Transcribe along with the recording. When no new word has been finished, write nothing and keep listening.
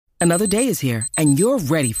Another day is here, and you're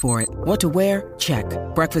ready for it. What to wear? Check.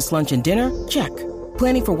 Breakfast, lunch, and dinner? Check.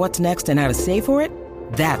 Planning for what's next and how to save for it?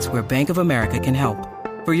 That's where Bank of America can help.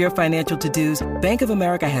 For your financial to-dos, Bank of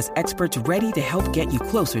America has experts ready to help get you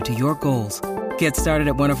closer to your goals. Get started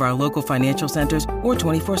at one of our local financial centers or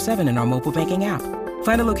 24/7 in our mobile banking app.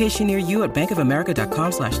 Find a location near you at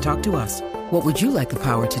bankofamerica.com/talktous. What would you like the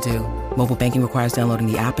power to do? Mobile banking requires downloading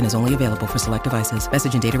the app and is only available for select devices.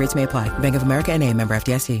 Message and data rates may apply. Bank of America N.A., member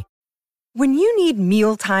FDIC. When you need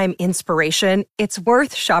mealtime inspiration, it's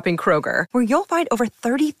worth shopping Kroger, where you'll find over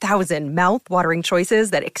 30,000 mouth-watering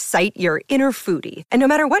choices that excite your inner foodie. And no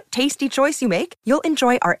matter what tasty choice you make, you'll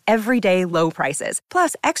enjoy our everyday low prices,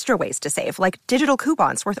 plus extra ways to save, like digital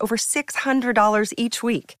coupons worth over $600 each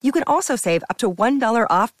week. You can also save up to $1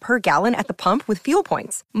 off per gallon at the pump with fuel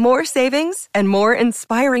points. More savings and more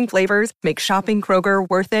inspiring flavors make shopping Kroger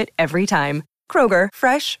worth it every time. Kroger,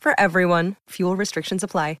 fresh for everyone. Fuel restrictions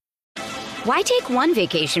apply. Why take one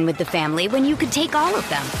vacation with the family when you could take all of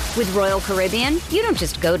them? With Royal Caribbean, you don't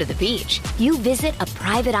just go to the beach. You visit a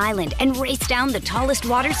private island and race down the tallest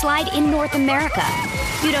water slide in North America.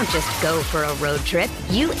 You don't just go for a road trip.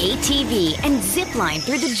 You ATV and zip line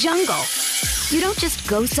through the jungle. You don't just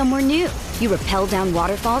go somewhere new. You rappel down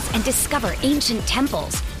waterfalls and discover ancient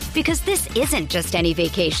temples. Because this isn't just any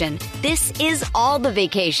vacation. This is all the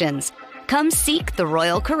vacations. Come seek the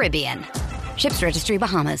Royal Caribbean. Ships Registry,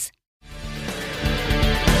 Bahamas.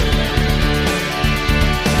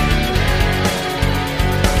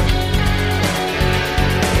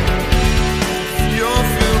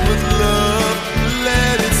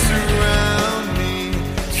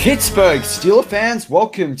 Pittsburgh Steelers fans,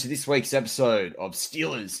 welcome to this week's episode of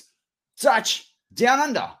Steelers Touchdown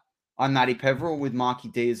Under. I'm Matty Peverell with Marky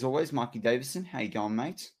D as always. Marky Davison, how you going,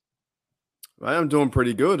 mate? I'm doing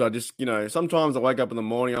pretty good. I just, sometimes I wake up in the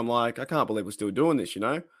morning, I'm like, I can't believe we're still doing this,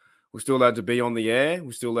 We're still allowed to be on the air.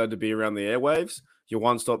 We're still allowed to be around the airwaves. Your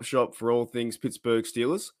one-stop shop for all things Pittsburgh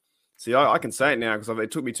Steelers. See, I can say it now because it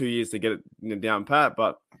took me 2 years to get it down pat,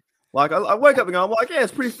 but I wake up and go, I'm like, yeah,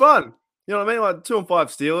 it's pretty fun. You know what I mean? Like 2-5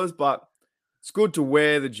 Steelers, but it's good to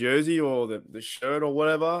wear the jersey or the shirt or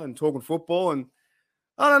whatever and talking football. And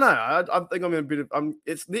I don't know. I think I'm in a bit of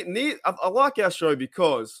it's near. I like our show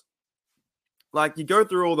because you go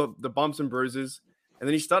through all the bumps and bruises, and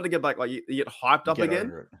then you start to get back you get hyped up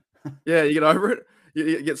again. Yeah, you get over it.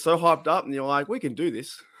 You get so hyped up, and you're like, we can do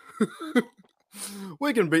this.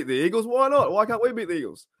 We can beat the Eagles. Why not? Why can't we beat the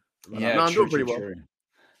Eagles? Yeah, I'm doing pretty well.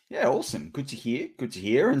 Yeah, awesome. Good to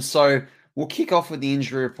hear. And so we'll kick off with the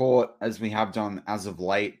injury report as we have done as of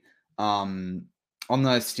late. On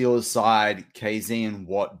the Steelers side, KZ and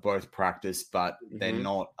Watt both practice, but they're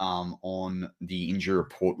not on the injury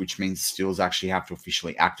report, which means the Steelers actually have to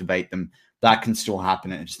officially activate them. That can still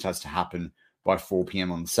happen. It just has to happen by 4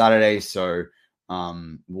 p.m. on Saturday. So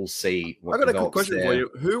we'll see what I got a quick question there. for you.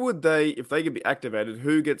 Who would they, if they could be activated,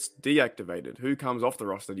 who gets deactivated? Who comes off the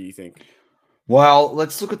roster, do you think? Well,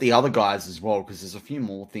 let's look at the other guys as well, because there's a few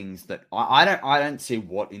more things that I don't see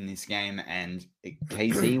Watt in this game, and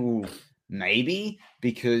KZ will maybe,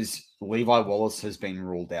 because Levi Wallace has been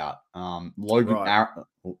ruled out. Logan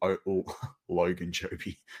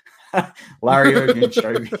Joby. Larry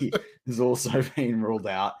Ogunjobi has also been ruled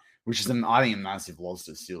out, which is, I think, a massive loss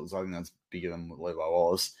to the Steelers. I think that's bigger than Levi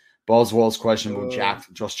Wallace. Boswell's questionable.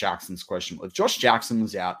 Josh Jackson's questionable. If Josh Jackson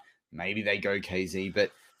was out, maybe they go KZ,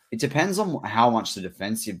 but it depends on how much the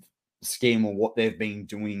defensive scheme or what they've been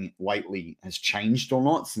doing lately has changed or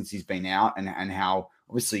not since he's been out, and how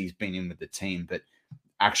obviously he's been in with the team, but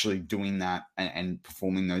actually doing that and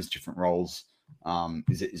performing those different roles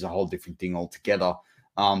is a whole different thing altogether.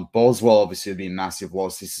 Boswell obviously would be a massive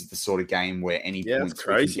loss. This is the sort of game where any points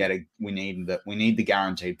we can get, we need the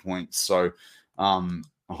guaranteed points. So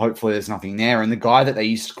hopefully there's nothing there. And the guy that they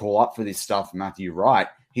used to call up for this stuff, Matthew Wright,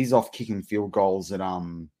 he's off kicking field goals at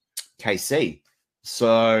KC.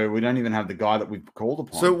 So we don't even have the guy that we've called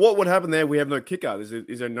upon. So what would happen there? We have no kicker.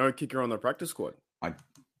 Is there no kicker on the practice squad? I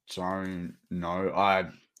don't know. I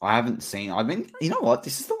haven't seen. I mean, you know what?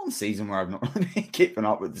 This is the one season where I've not really been keeping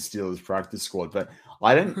up with the Steelers practice squad, but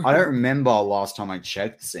I don't remember last time I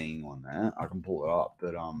checked seeing one there. I can pull it up,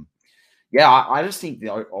 but yeah, I just think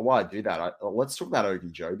why I do that. Let's talk about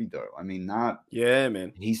Ogunjobi though. I mean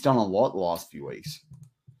man, he's done a lot the last few weeks.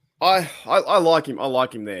 I like him. I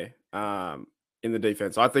like him there. In the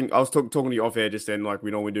defense, I think I was talking to you off air just then. Like we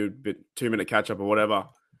normally do, a 2-minute catch up or whatever.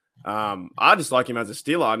 I just like him as a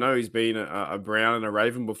Steeler. I know he's been a Brown and a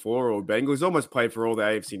Raven before, or Bengal. He's almost played for all the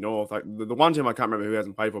AFC North. Like the one team I can't remember who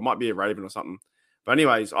hasn't played for might be a Raven or something. But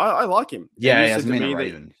anyways, I like him. Yeah, And he you hasn't said to been a me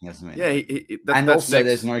Raven. He hasn't been. Yeah, And that's also, next.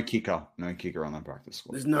 there's no kicker. No kicker on the practice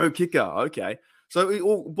squad. There's no kicker. Okay.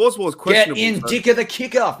 So Boswell's questionable. Get in, Dicker the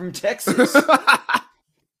kicker from Texas.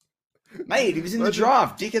 Mate, he was in the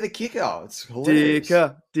draft. Dicker the kicker. It's hilarious.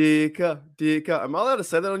 Dicker. Am I allowed to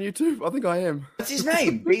say that on YouTube? I think I am. That's his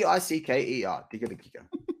name. Bickerer. Dicker the kicker.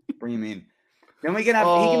 Bring him in. Then we can have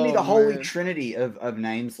he can be the holy trinity of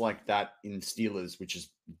names like that in Steelers, which is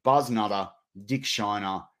Buzz Nutter, Dick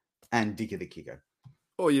Shiner, and Dicker the kicker.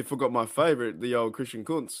 Oh, you forgot my favorite, the old Christian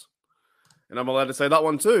Kuntz. And I'm allowed to say that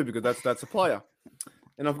one too, because that's a player.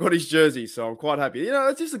 And I've got his jersey, so I'm quite happy.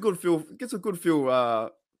 It's just a good feel. It gets a good feel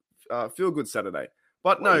good Saturday.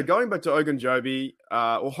 But no, going back to Ogunjobi,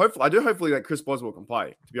 hopefully that Chris Boswell can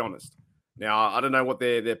play, to be honest. Now, I don't know what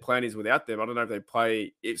their plan is without them. I don't know if they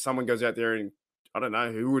play, if someone goes out there and, I don't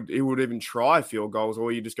know, who would even try field goals,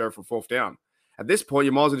 or you just go for fourth down. At this point,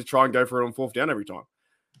 you might as well just try and go for it on fourth down every time.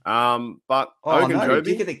 But Ogunjobi,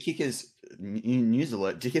 Dicker the kicker's news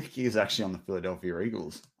alert. Dicker the kicker's actually on the Philadelphia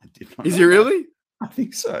Eagles. Is he really? I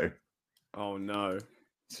think so. Oh no!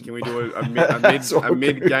 Can we do a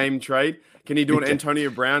mid-game trade? Can he do an Antonio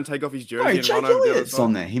Brown, take off his jersey and run over the other side?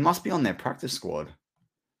 On there. He must be on their practice squad.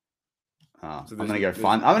 I'm gonna go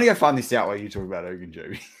find this out while you talk about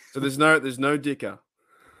Ogunjobi. So there's no Dicker.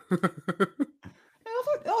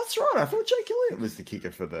 That's right. I thought Jake Elliott was the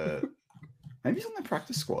kicker for the. Maybe he's on the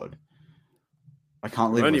practice squad. I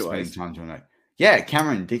can't believe we're spending time doing that. Yeah,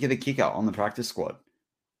 Cameron, Dicker the kicker on the practice squad.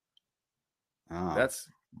 That's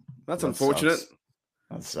unfortunate.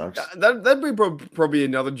 That sucks. That'd be probably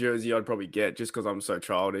another jersey I'd probably get, just because I'm so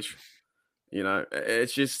childish.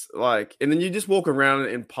 It's just like, and then you just walk around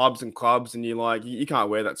in pubs and clubs, and you're like, you can't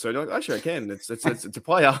wear that. So you're like, actually, I can. It's a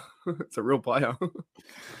player. It's a real player.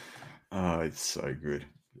 Oh, it's so good.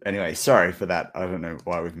 Anyway, sorry for that. I don't know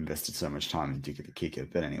why we've invested so much time in Dicker the kicker,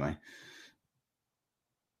 but anyway.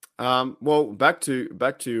 Well, back to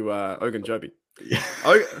Ogunjobi. Yeah.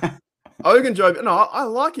 Ogunjobi, no, I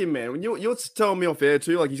like him, man. When you're telling me off air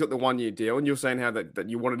too, like he's got the 1 year deal, and you're saying how that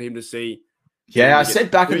you wanted him to see. Yeah, I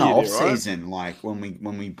said back in the off season, like when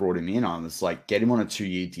we brought him in, I was like, get him on a 2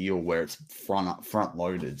 year deal where it's front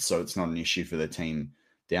loaded, so it's not an issue for the team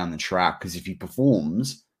down the track. Because if he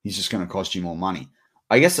performs, he's just going to cost you more money.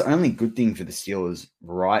 I guess the only good thing for the Steelers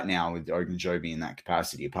right now with Ogunjobi in that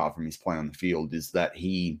capacity, apart from his play on the field, is that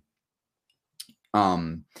he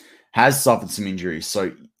has suffered some injuries.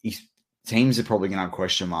 So teams are probably going to have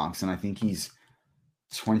question marks. And I think he's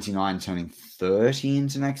 29, turning 30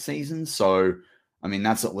 into next season. So, I mean,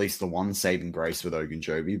 that's at least the one saving grace with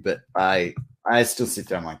Ogunjobi. But I still sit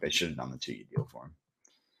there and like they should have done the 2 year deal for him.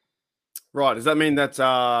 Right. Does that mean that,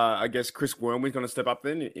 I guess, Chris Wormley's going to step up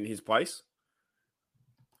then in his place?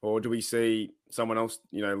 Or do we see someone else,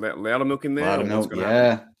 Loudermilk in there? Loudermilk,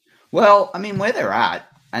 yeah. Well, I mean, where they're at,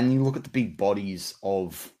 and you look at the big bodies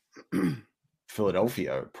of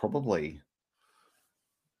Philadelphia, probably,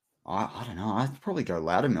 I don't know, I'd probably go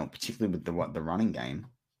Loudermilk, particularly with the running game.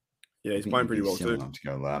 Yeah, he's playing pretty well too. To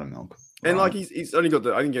go Loudermilk. And like he's only got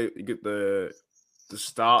I think he got the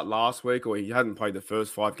start last week, or he hadn't played the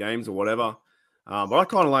first 5 games or whatever. But I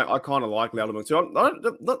kind of like Loudermilk too.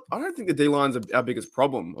 I don't think the D line's our biggest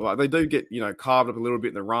problem. Like they do get carved up a little bit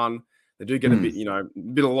in the run. They do get a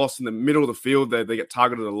bit of loss in the middle of the field. They get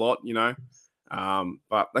targeted a lot,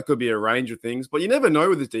 But that could be a range of things. But you never know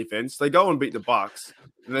with this defense. They go and beat the Bucs,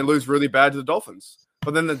 and they lose really bad to the Dolphins.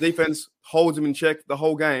 But then the defense holds them in check the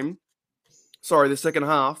whole game. The second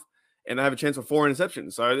half, and they have a chance for 4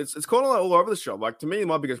 interceptions. So it's kind of like all over the shop. Like to me,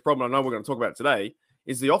 my biggest problem, I know we're going to talk about it today,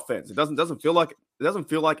 is the offense. It doesn't feel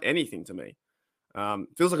like anything to me.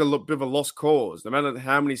 Feels like a bit of a lost cause. No matter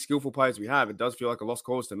how many skillful players we have, it does feel like a lost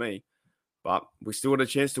cause to me. But we still had a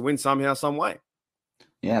chance to win somehow, some way.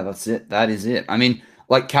 Yeah, that's it. That is it. I mean,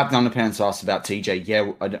 like Captain Underpants asked about TJ.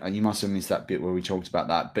 Yeah, you must have missed that bit where we talked about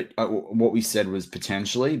that. But what we said was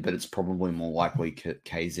potentially, but it's probably more likely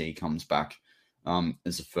KZ comes back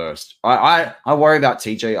as a first. I worry about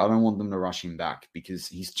TJ. I don't want them to rush him back because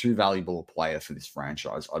he's too valuable a player for this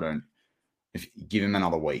franchise. If give him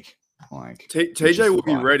another week. Like TJ will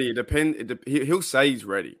be ready. He'll say he's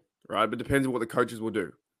ready, right? But it depends on what the coaches will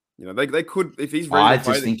do. They could, if he's ready. I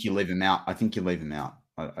just think you leave him out. I think you leave him out.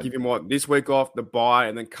 Give him this week off, the bye,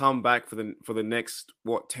 and then come back for the next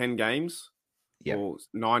 10 games, or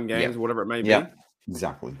 9 games, or whatever it may be. Yeah,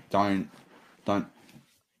 exactly. Don't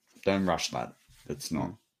rush that. That's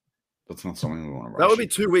not something we want to rush. That would be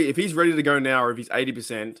 2 weeks. If he's ready to go now, or if he's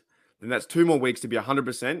 80%, then that's 2 more weeks to be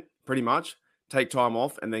 100%, pretty much. Take time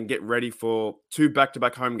off, and then get ready for 2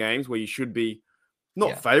 back-to-back home games where you should be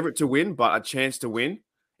not favorite to win, but a chance to win.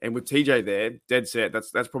 And with TJ there, dead set,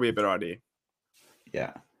 that's probably a better idea.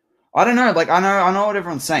 Yeah. I don't know. Like, I know what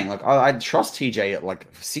everyone's saying. Like, I trust TJ at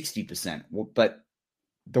like 60%, but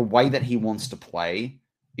the way that he wants to play,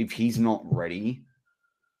 if he's not ready,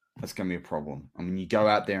 that's going to be a problem. I mean, you go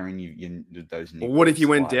out there and you those. Well, what if he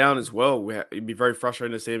went down as well? It'd be very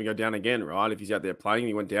frustrating to see him go down again, right? If he's out there playing and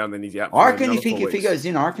he went down, then he's out. I reckon if he goes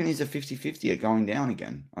in, I reckon he's a 50-50 at going down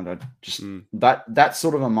again. I don't just that's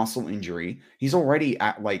sort of a muscle injury. He's already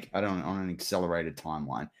at like, I don't know, on an accelerated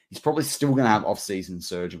timeline. He's probably still going to have off-season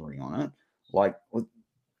surgery on it. Like,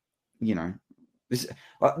 you know, the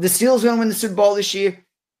Steelers going to win the Super Bowl this year.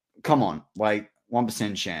 Come on, like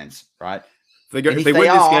 1% chance, right? If they win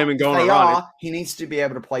this game and go on a run, he needs to be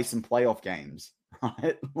able to play some playoff games,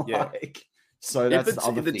 right? So that's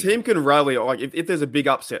if the team can rally, like if there's a big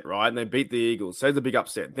upset, right, and they beat the Eagles, say the big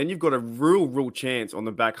upset, then you've got a real chance on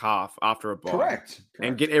the back half after a bye. Correct.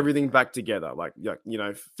 And get everything back together. Like, you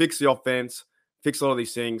know, fix the offense, fix a lot of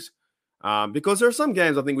these things. Because there are some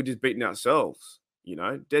games I think we're just beating ourselves. You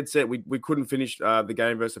know, dead set. We couldn't finish the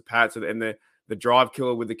game versus the Pats and the drive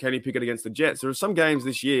killer with the Kenny Pickett against the Jets. There are some games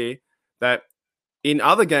this year that in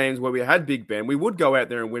other games where we had Big Ben, we would go out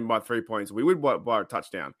there and win by 3 points. We would buy a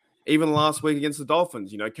touchdown. Even last week against the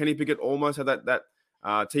Dolphins, you know, Kenny Pickett almost had that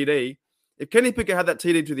TD. If Kenny Pickett had that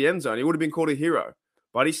TD to the end zone, he would have been called a hero.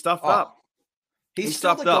 But he stuffed up. He's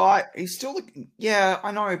still the guy. He's still yeah,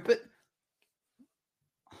 I know, but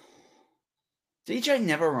DJ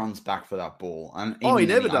never runs back for that ball. And he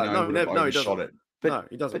never does. No, he doesn't. But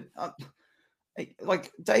he doesn't. But,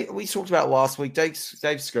 like we talked about last week, Dave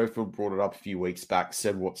Schofield brought it up a few weeks back,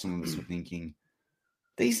 said what some of us were thinking.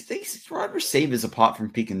 These wide receivers, apart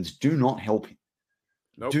from Pickens, do not help him.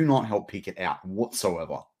 Nope. Do not help Pickett out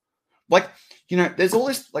whatsoever. Like, you know, there's all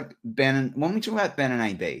this, like, Ben, when we talk about Ben and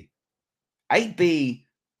AB,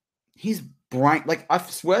 his brain, like, I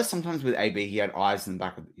swear sometimes with AB, he had eyes in the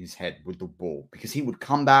back of his head with the ball because he would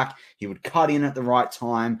come back, he would cut in at the right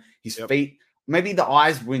time, his feet, maybe the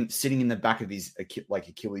eyes weren't sitting in the back of his, like,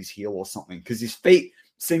 Achilles heel or something because his feet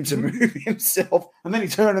seemed to move himself and then he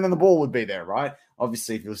turned and then the ball would be there, right?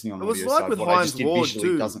 Obviously, if you're listening on the audio side, what I just did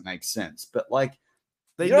visually doesn't make sense. But, like,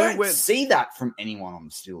 you don't see that from anyone on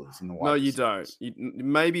the Steelers in the way. No, you don't.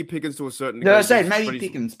 Maybe Pickens to a certain degree. No, I say maybe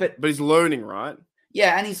Pickens, but he's learning, right?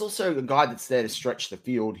 Yeah, and he's also a guy that's there to stretch the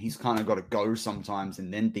field. He's kind of got to go sometimes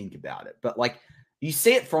and then think about it. But, like, you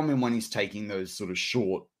see it from him when he's taking those sort of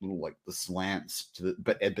short little, like, the slants to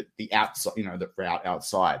but the outside, you know, the route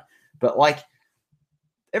outside. But, like,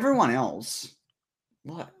 everyone else,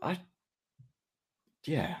 what I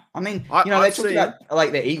mean, they talked about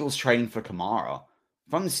like the Eagles trading for Kamara.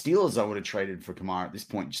 If I'm the Steelers, I would have traded for Kamara at this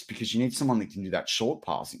point just because you need someone that can do that short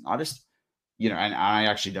passing. I just, and I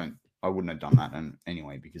actually I wouldn't have done that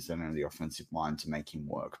anyway because they don't have the offensive line to make him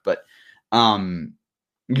work. But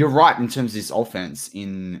you're right in terms of this offense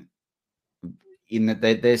in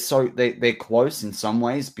that they're close in some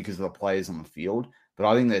ways because of the players on the field, but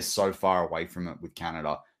I think they're so far away from it with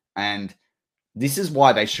Canada. And this is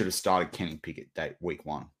why they should have started Kenny Pickett week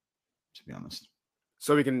 1, to be honest.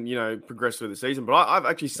 So we can, progress through the season. But I've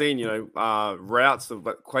actually seen, routes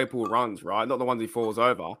that Claypool runs, right? Not the ones he falls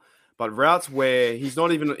over, but routes where he's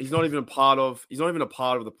not even a part of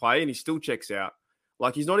the play and he still checks out.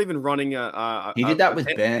 Like he's not even running He did that with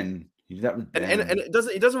Ben. And it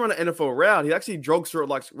doesn't run an NFL route. He actually jogs through it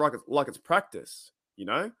like it's practice,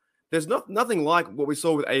 There's nothing like what we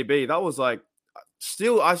saw with AB. That was like,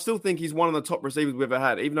 I still think he's one of the top receivers we've ever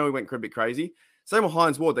had, even though he went a bit crazy. Same with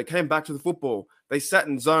Hines Ward. They came back to the football. They sat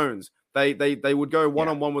in zones. They would go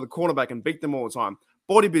one-on-one with a cornerback and beat them all the time.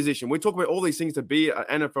 Body position. We talk about all these things to be an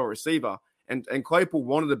NFL receiver, and Claypool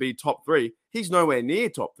wanted to be top 3. He's nowhere near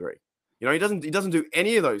top 3. He doesn't do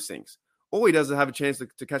any of those things. All he does is have a chance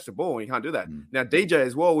to catch the ball, and he can't do that. Now, DJ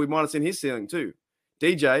as well, we might have seen his ceiling too.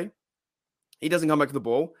 DJ, he doesn't come back to the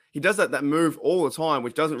ball. He does that move all the time,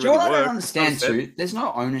 which doesn't really work. I don't understand too. There's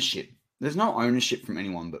no ownership. There's no ownership from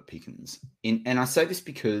anyone but Pickens. And I say this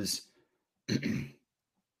because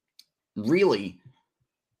really,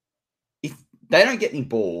 if they don't get any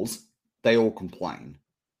balls, they all complain.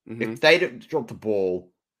 Mm-hmm. If they don't drop the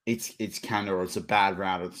ball, it's Canada, or it's a bad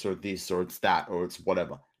route, or it's this, or it's that, or it's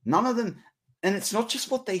whatever. None of them, and it's not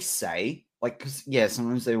just what they say. Like, because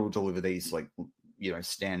sometimes they will deliver these like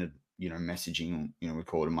standard messaging. We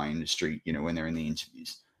call it in my industry. When they're in the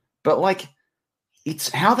interviews, but like. It's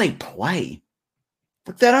how they play.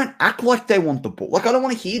 Like, they don't act like they want the ball. Like, I don't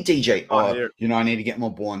want to hear DJ, I need to get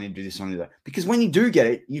more ball, I need to do this, I need to do that. Because when you do get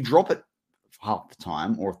it, you drop it half the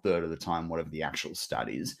time or a third of the time, whatever the actual stat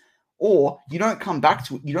is. Or you don't come back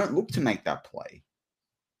to it. You don't look to make that play.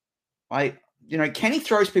 Kenny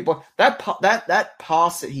throws people that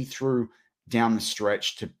pass that he threw down the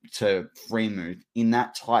stretch to Freemuth in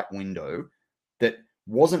that tight window that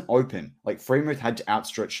wasn't open. Like Freemuth had to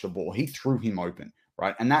outstretch the ball. He threw him open,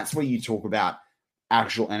 right? And that's where you talk about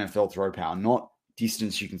actual NFL throw power, not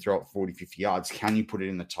distance you can throw at 40, 50 yards. Can you put it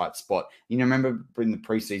in the tight spot? Remember in the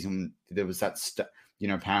preseason, there was that,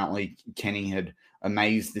 apparently Kenny had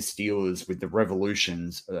amazed the Steelers with the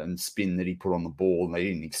revolutions and spin that he put on the ball. And they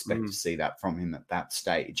didn't expect to see that from him at that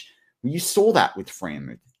stage. Well, you saw that with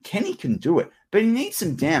Freemuth. Kenny can do it, but he needs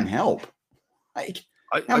some damn help. Like,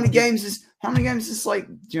 how many games is like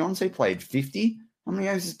Deontay played? 50? How many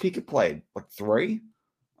games has Pickett played? Like 3?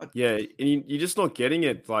 Yeah, and you're just not getting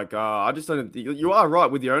it. Like, I just don't. You are right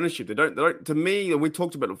with the ownership. They don't. To me, and we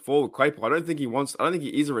talked about it before with Claypool. I don't think he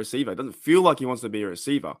is a receiver. It doesn't feel like he wants to be a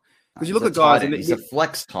receiver. Because you look at guys, and he's a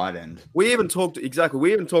flex tight end. We even talked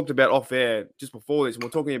about off air just before this. And we're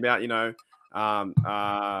talking about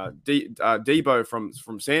Debo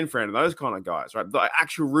from San Fran and those kind of guys, right? The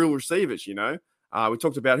actual real receivers. We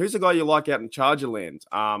talked about who's the guy you like out in Charger land.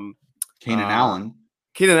 Keenan Allen.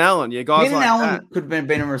 Keenan Allen, yeah, guys. Keenan like Allen that. could have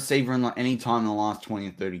been a receiver in any time in the last 20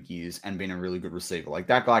 or 30 years and been a really good receiver. Like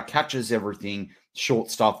that guy catches everything,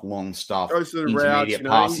 short stuff, long stuff, goes to the intermediate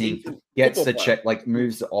routes, passing, gets the check, like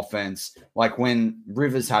moves the offense. Like when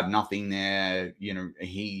Rivers had nothing there,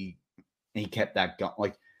 he kept that going.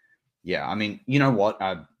 Like, yeah, I mean, you know what?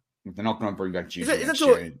 They're not going to bring back Juju next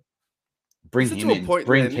year. Bring him in.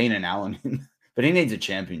 Bring Keenan Allen in. But he needs a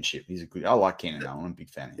championship. I like Keenan Allen. I'm a big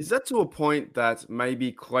fan of him. Is that to a point that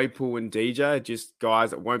maybe Claypool and DJ are just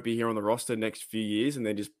guys that won't be here on the roster next few years, and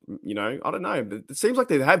they're just, I don't know. It seems like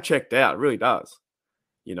they have checked out. It really does.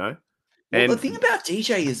 Well, the thing about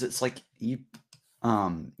DJ is it's like we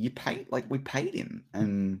paid him,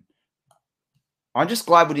 and I'm just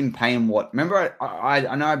glad we didn't pay him what. Remember, I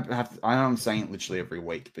know I'm saying it literally every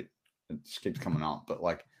week, but it just keeps coming up. But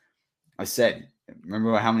like I said.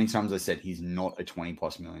 Remember how many times I said he's not a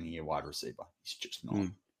 20+ million a year wide receiver? He's just not.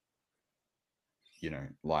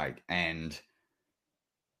 And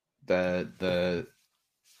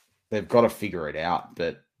they've got to figure it out.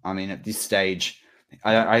 But I mean, at this stage,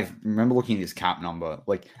 I remember looking at his cap number.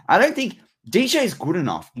 Like, I don't think DJ is good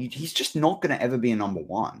enough. He's just not going to ever be a number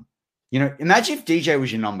 1. Imagine if DJ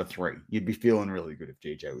was your number 3. You'd be feeling really good if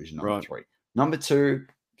DJ was your number 3. Number 2,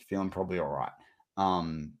 feeling probably all right.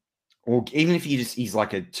 Or even if he's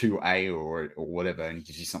like a 2A or whatever, and he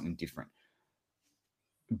gives you something different.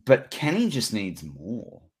 But Kenny just needs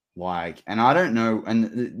more. And I don't know. And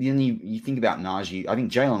then you think about Najee. I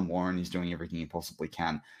think Jaylen Warren is doing everything he possibly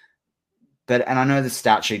can. And I know the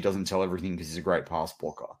stat sheet doesn't tell everything because he's a great pass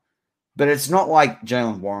blocker. But it's not like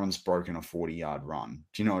Jaylen Warren's broken a 40-yard run.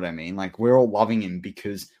 Do you know what I mean? Like, we're all loving him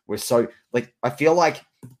because we're so... Like, I feel like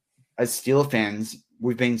as Steelers fans,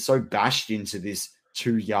 we've been so bashed into this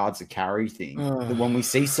 2 yards of carry thing that when we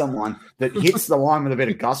see someone that hits the line with a bit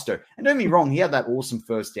of gusto, and don't get me wrong, he had that awesome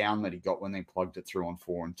first down that he got when they plugged it through on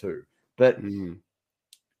 4 and 2, but you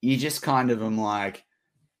just kind of am like,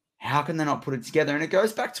 how can they not put it together? And it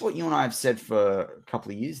goes back to what you and I have said for a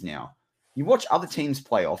couple of years now. You watch other teams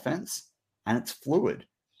play offense and it's fluid.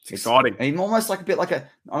 It's exciting. And almost like a bit like I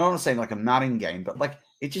don't want to say like a Madden game, but like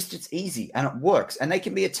it's easy and it works. And they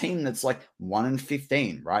can be a team that's like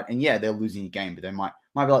 1-15, right? And yeah, they're losing a game, but they might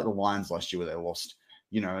be like the Lions last year where they lost,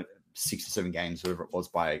 6 or 7 games, whatever it was,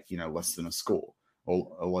 by, less than a score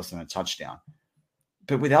or less than a touchdown.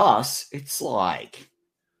 But with us, it's like,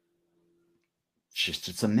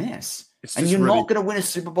 it's a mess. And you're not going to win a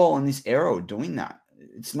Super Bowl in this era of doing that.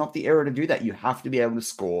 It's not the era to do that. You have to be able to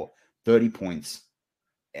score 30 points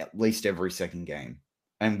at least every second game.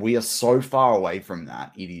 And we are so far away from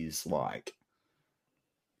that. It is like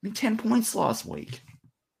 10 points last week.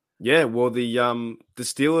 Yeah, well, the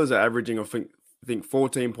Steelers are averaging, I think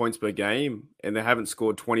 14 points per game, and they haven't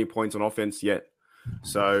scored 20 points on offense yet.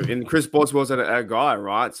 So, and Chris Boswell's our guy,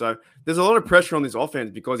 right? So there's a lot of pressure on this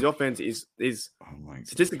offense because the offense is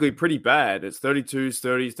statistically pretty bad. It's 32s,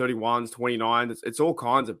 30s, 31s, 29s. It's all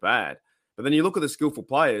kinds of bad. But then you look at the skillful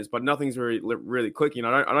players, but nothing's really clicking.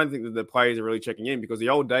 I don't think that the players are really checking in because the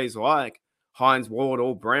old days like Hines, Ward,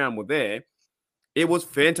 or Brown were there. It was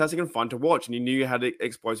fantastic and fun to watch, and you knew you had an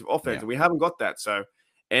explosive offense. And we haven't got that. So,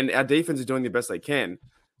 and our defense is doing the best they can.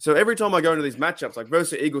 So every time I go into these matchups, like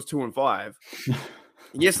versus the Eagles 2-5,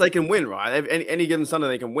 yes, they can win, right? Any given Sunday,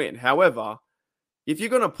 they can win. However, if you're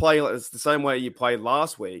going to play it's the same way you played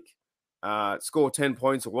last week, score 10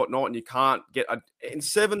 points or whatnot, and you can't get in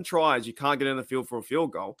 7 tries, you can't get in the field for a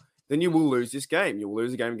field goal, then you will lose this game. You will lose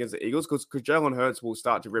the game against the Eagles because Jalen Hurts will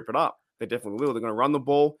start to rip it up. They definitely will. They're going to run the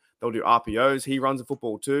ball. They'll do RPOs. He runs the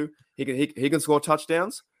football too. He can score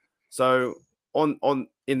touchdowns. So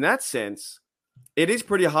in that sense, it is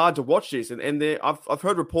pretty hard to watch this. And I've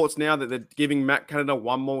heard reports now that they're giving Matt Canada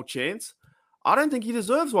one more chance. I don't think he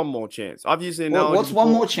deserves one more chance. I've used it. What's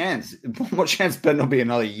one more chance? One more chance better not be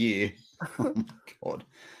another year. Oh my God.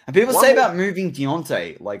 And people say about moving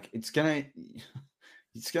Deontay, like it's gonna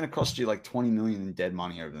cost you like $20 million in dead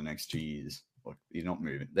money over the next 2 years. Like you're not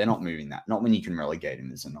moving. They're not moving that. Not when you can relegate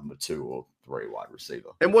him as a number 2 or 3 wide receiver.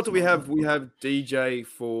 And what do we have? We have DJ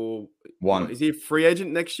for 1. Is he a free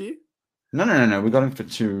agent next year? No. We got him for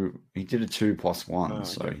 2. He did a 2+1, okay.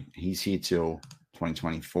 So he's here till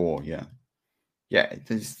 2024. Yeah. Yeah,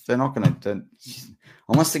 they're not going to,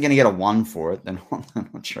 unless they're going to get a 1 for it, they're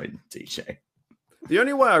not trading DJ. The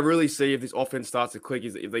only way I really see if this offense starts to click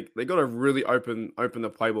is if they got to really open the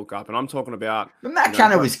playbook up. And I'm talking about. But Matt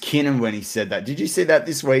Canada was kidding when he said that. Did you see that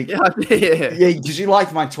this week? Yeah. Yeah. Did you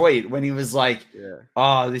like my tweet when he was like,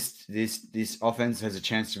 "Oh, this offense has a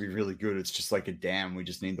chance to be really good. It's just like a dam. We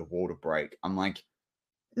just need the wall to break." I'm like,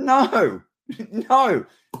 no.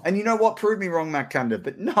 And you know what? Prove me wrong, Matt Canada.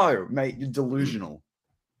 But no, mate, you're delusional.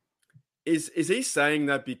 Is he saying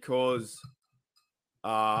that because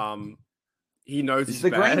he knows is the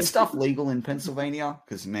green stuff legal in Pennsylvania?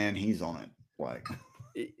 Because man, he's on it. Like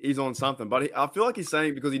he's on something. But I feel like he's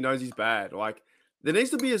saying it because he knows he's bad. Like there needs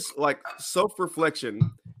to be a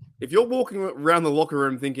self-reflection. If you're walking around the locker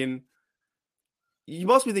room thinking, you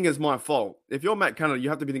must be thinking it's my fault. If you're Matt Canada, you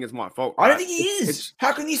have to be thinking it's my fault. Right? I don't think he is.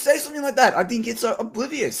 How can you say something like that? I think it's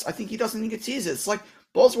oblivious. I think he doesn't think it's his. It's like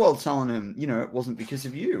Boswell telling him, it wasn't because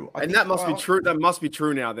of you. That must be true. That must be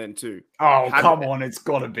true now then too. Oh, come on. It's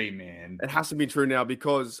got to be, man. It has to be true now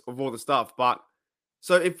because of all the stuff. But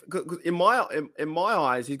so if in my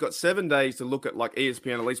eyes, he's got 7 days to look at like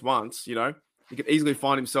ESPN at least once, he could easily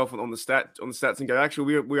find himself on the stats and go,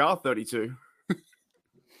 actually, we are 32.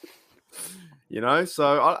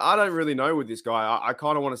 So I don't really know with this guy. I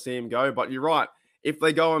kind of want to see him go, but you're right. If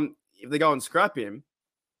they go and scrap him,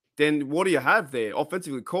 then what do you have there?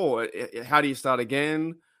 Offensively core, how do you start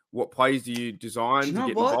again? What plays do you design to get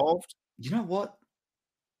involved? You know what?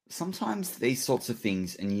 Sometimes these sorts of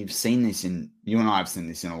things, and you and I have seen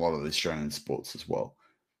this in a lot of Australian sports as well.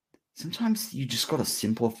 Sometimes you just got to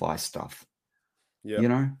simplify stuff.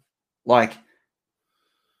 Yeah. Like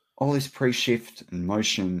all this pre-shift and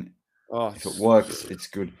motion. Oh, if it works, it's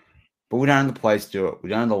good. But we don't have the players to do it. We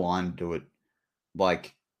don't have the line to do it.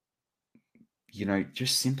 Like,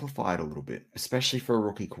 just simplify it a little bit, especially for a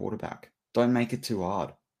rookie quarterback. Don't make it too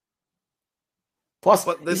hard. Plus,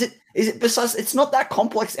 is it besides, it's not that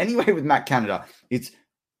complex anyway with Matt Canada. It's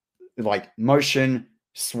like motion,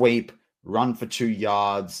 sweep, run for 2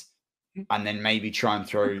 yards, and then maybe try and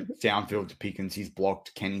throw downfield to Pickens. He's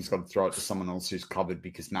blocked. Kenny's got to throw it to someone else who's covered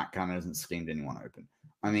because Matt Canada hasn't schemed anyone open.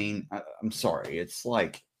 I mean, I'm sorry. It's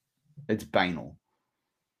banal.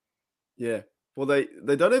 Yeah. Well,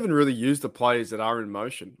 they don't even really use the plays that are in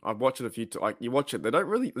motion. I've watched it a few times. Like you watch it, they don't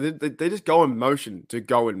really. They just go in motion to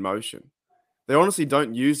go in motion. They honestly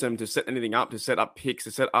don't use them to set anything up, to set up picks,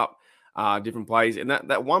 to set up different plays. And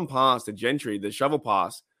that one pass to Gentry, the shovel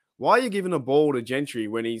pass. Why are you giving a ball to Gentry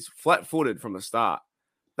when he's flat-footed from the start?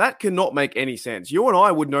 That cannot make any sense. You and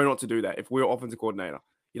I would know not to do that if we were offensive coordinator.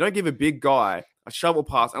 You don't give a big guy a shovel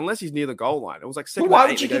pass unless he's near the goal line. It was like why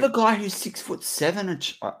would you give a guy who's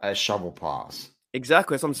 6'7" a shovel pass?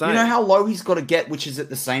 Exactly, that's what I'm saying. You know how low he's got to get, which is at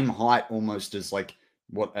the same height almost as like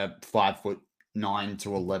what a 5'9"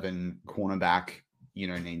 to 11 cornerback,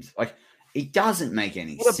 needs. Like it doesn't make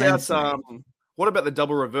any sense. What about the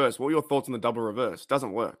double reverse? What are your thoughts on the double reverse?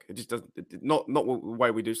 Doesn't work. It just doesn't. Not the way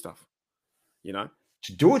we do stuff.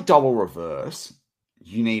 To do a double reverse,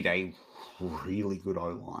 you need a really good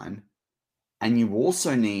O-line. And you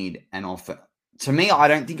also need an offense. To me, I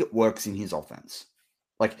don't think it works in his offense.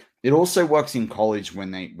 Like, it also works in college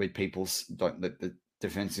when people don't, the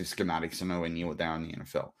defensive schematics are nowhere near what they are in the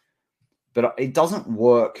NFL. But it doesn't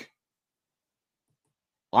work.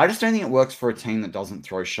 I just don't think it works for a team that doesn't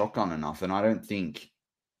throw shotgun enough. And I don't think,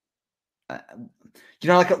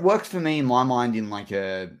 it works for me in my mind in like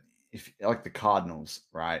the Cardinals,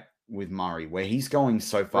 right? With Murray, where he's going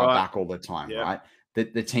so far back all the time, right?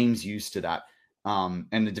 That the team's used to that.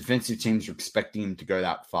 And the defensive teams are expecting him to go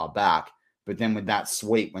that far back. But then with that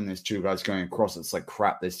sweep, when there's 2 guys going across, it's like,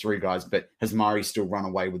 crap, there's 3 guys. But has Murray still run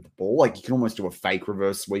away with the ball? Like, you can almost do a fake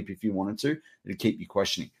reverse sweep if you wanted to. It'd keep you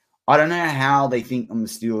questioning. I don't know how they think on the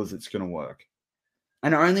Steelers it's going to work.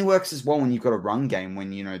 And it only works as well when you've got a run game, when,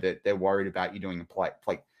 that they're worried about you doing a play.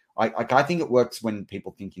 Like, I think it works when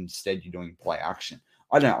people think instead you're doing play action.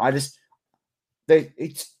 I don't know.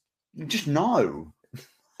 You just know.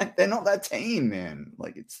 They're not that team, man.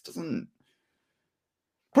 Like, it doesn't...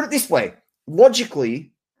 Put it this way.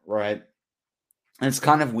 Logically, right, and it's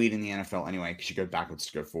kind of weird in the NFL anyway, because you go backwards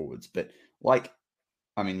to go forwards. But, like,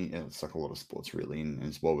 I mean, it's like a lot of sports, really, and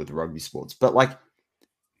as well with the rugby sports. But, like,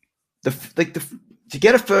 to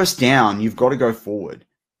get a first down, you've got to go forward.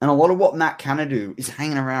 And a lot of what Matt Canada is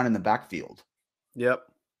hanging around in the backfield. Yep.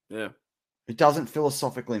 Yeah. It doesn't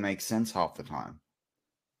philosophically make sense half the time.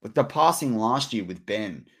 Like the passing last year with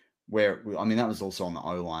Ben, where, I mean, that was also on the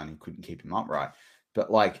O-line and couldn't keep him upright. But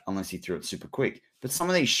like, unless he threw it super quick. But some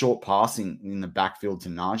of these short passing in the backfield to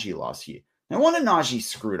Najee last year. No wonder Najee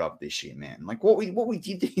screwed up this year, man. Like what we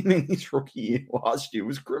did to him in his rookie year last year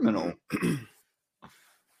was criminal.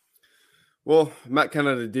 Well, Matt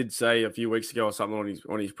Canada did say a few weeks ago or something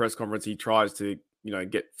on his press conference, he tries to,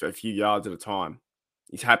 get a few yards at a time.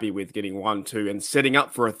 He's happy with getting 1, 2 and setting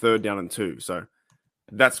up for a 3rd down and 2. So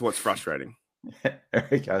that's what's frustrating.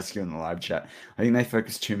 Eric Askew in the live chat. I think they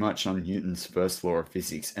focus too much on Newton's first law of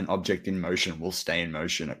physics. An object in motion will stay in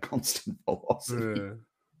motion at constant velocity.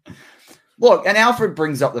 Look, and Alfred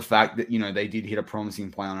brings up the fact that, they did hit a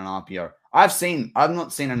promising play on an RPO. I've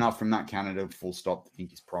not seen enough from Matt Canada full stop to think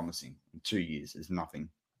he's promising. In 2 years is nothing.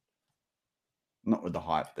 Not with the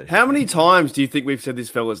hype. How many times do you think we've said this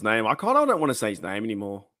fella's name? I kind of don't want to say his name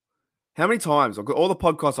anymore. How many times? All the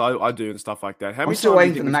podcasts I do and stuff like that. I'm still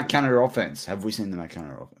waiting for the Matt Canada offense. Have we seen the Matt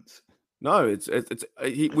Canada offense? No,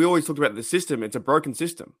 we always talked about the system. It's a broken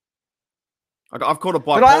system. I've called it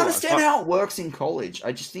bipolar. But I understand how it works in college.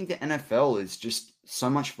 I just think the NFL is just so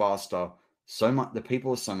much faster. The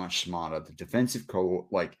people are so much smarter. The defensive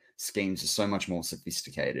schemes are so much more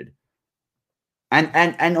sophisticated.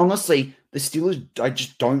 And honestly, the Steelers, I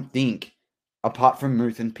just don't think, apart from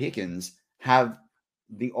Muth and Pickens, have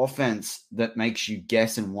the offense that makes you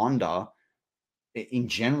guess and wonder in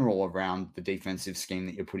general around the defensive scheme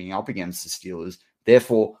that you're putting up against the Steelers.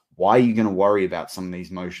 Therefore, why are you going to worry about some of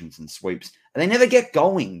these motions and sweeps? And they never get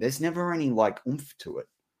going. There's never any oomph to it.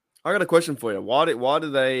 I got a question for you.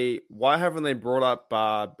 Why haven't they brought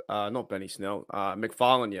up not Benny Snell,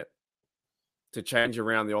 McFarland yet to change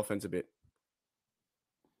around the offense a bit?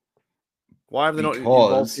 Why have they not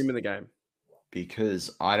involved him in the game?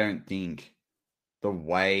 Because I don't think the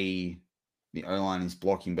way the O-line is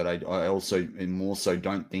blocking, but I also and more so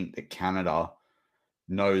don't think that Canada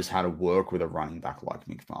knows how to work with a running back like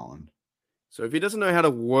McFarland. So if he doesn't know how to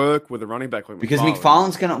work with a running back like because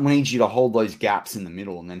McFarland's going to need you to hold those gaps in the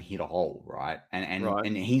middle and then hit a hole, right? And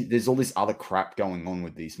there's all this other crap going on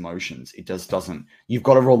with these motions. It just doesn't. You've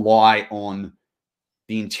got to rely on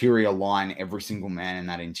the interior line, every single man in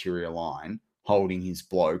that interior line holding his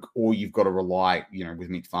bloke, or you've got to rely, with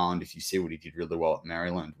McFarland. If you see what he did really well at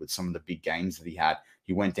Maryland with some of the big games that he had,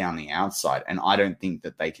 he went down the outside, and I don't think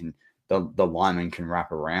that they can. The lineman can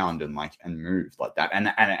wrap around and move like that,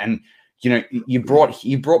 and. You brought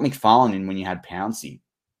McFarland in when you had Pouncey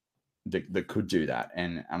that could do that,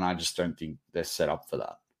 and I just don't think they're set up for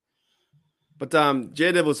that. But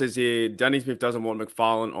Devil says here, Danny Smith doesn't want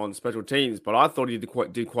McFarland on special teams, but I thought he did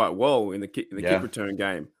quite well in the kick return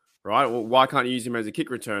game, right? Well, why can't you use him as a kick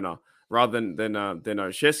returner rather than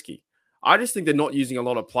Oshesky? I just think they're not using a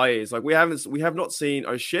lot of players. Like we have not seen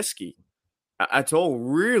Oshesky at all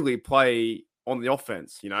really play on the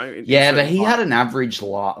offense, but he had an average. It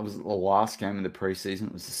was the last game of the preseason.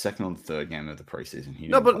 It was the second or the third game of the preseason.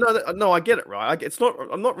 No, I get it, right? It's not.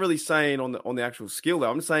 I'm not really saying on the actual skill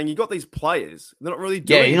though. I'm saying you got these players. They're not really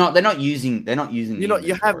doing. Yeah, They're not using.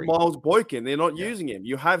 You have Miles Boykin. They're not using him.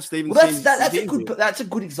 You have Steven. Well, that's a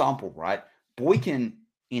good example, right? Boykin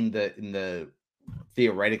in the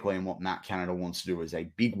theoretically, and what Matt Canada wants to do is a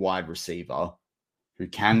big wide receiver who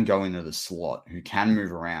can go into the slot, who can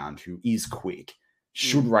move around, who is quick,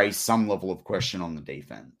 should raise some level of question on the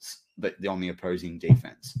defense, on the opposing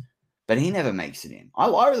defense. But he never makes it in. I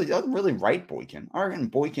really rate Boykin. I reckon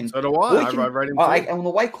Boykin. So do I. I rate him too. And the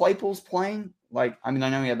way Claypool's playing, I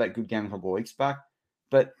know he had that good game a couple of weeks back,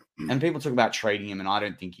 and people talk about trading him, and I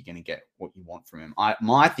don't think you're going to get what you want from him.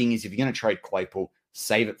 My thing is, if you're going to trade Claypool,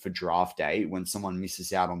 save it for draft day when someone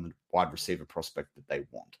misses out on the wide receiver prospect that they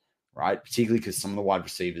want. Right, particularly because some of the wide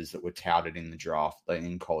receivers that were touted in the draft,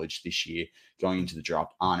 in college this year, going into the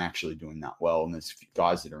draft, aren't actually doing that well, and there's a few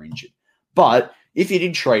guys that are injured. But if you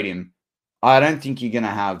did trade him, I don't think you're going to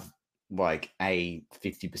have a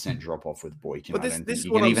 50% drop off with Boykin. But I don't think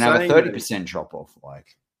you're going to even have a 30% drop off.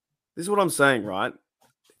 This is what I'm saying, right?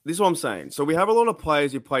 This is what I'm saying. So we have a lot of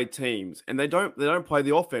players who play teams, and they don't play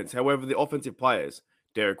the offense. However, the offensive players,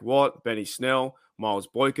 Derek Watt, Benny Snell, Miles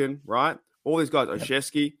Boykin, right? All these guys,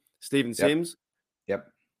 Oshesky, Steven Sims. Yep.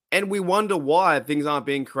 And we wonder why things aren't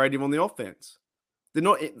being creative on the offense. They're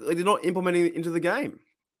not implementing it into the game.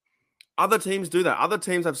 Other teams do that. Other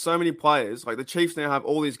teams have so many players. Like the Chiefs now have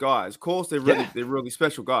all these guys. Of course, they're really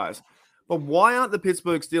special guys. But why aren't the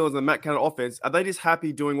Pittsburgh Steelers and the Matt Canada offense, are they just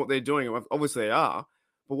happy doing what they're doing? Obviously they are.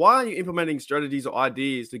 But why aren't you implementing strategies or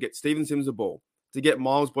ideas to get Steven Sims the ball, to get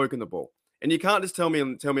Miles Boykin the ball? And you can't just tell me,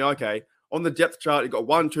 okay, on the depth chart, you've got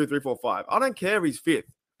 1, 2, 3, 4, 5. I don't care if he's fifth.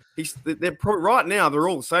 Right now, they're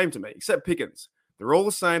all the same to me, except Pickens. They're all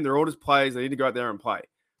the same. They're all just players. They need to go out there and play.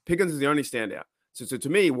 Pickens is the only standout. So to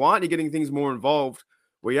me, why aren't you getting things more involved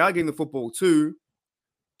where you are getting the football to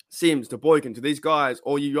Sims, to Boykin, to these guys,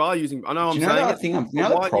 or you are using, I know I'm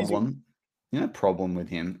saying the problem with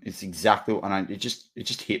him is exactly, and it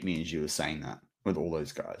just hit me as you were saying that with all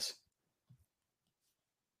those guys.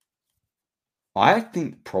 I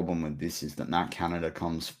think the problem with this is that Matt Canada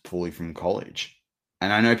comes fully from college.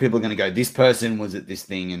 And I know people are going to go, this person was at this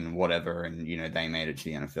thing and whatever, and, they made it to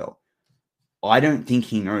the NFL. I don't think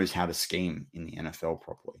he knows how to scheme in the NFL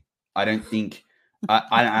properly. I don't think,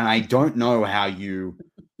 I don't know how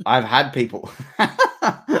I've had people.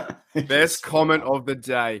 Best comment of the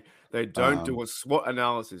day. They don't do a SWOT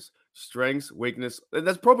analysis. Strengths, weakness.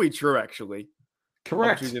 That's probably true, actually.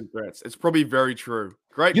 Correct. It's probably very true.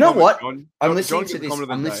 Great. You know what? John. I'm listening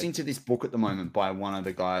to this book at the moment by one of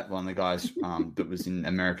the guys that was in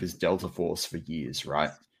America's Delta Force for years,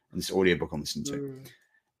 right? And this audiobook I'm listening to.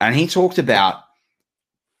 And he talked about,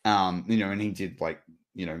 and he did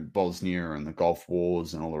Bosnia and the Gulf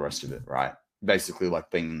Wars and all the rest of it, right? Basically like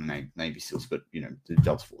being in the Navy SEALs, but, the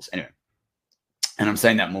Delta Force. Anyway. And I'm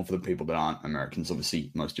saying that more for the people that aren't Americans.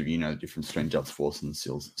 Obviously, most of you know the difference between Delta Force and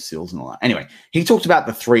SEALs and all that. Anyway, he talked about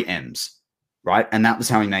the 3 M's, right? And that was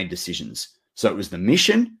how he made decisions. So it was the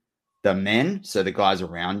mission, the men, so the guys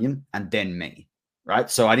around him, and then me, right?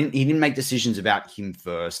 So he didn't make decisions about him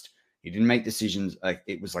first. He didn't make decisions.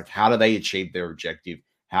 It was like, how do they achieve their objective?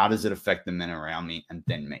 How does it affect the men around me? And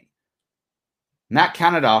then me. Matt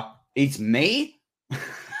Canada, it's me.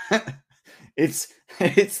 It's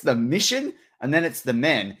the mission. And then it's the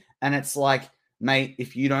men. And it's like, mate,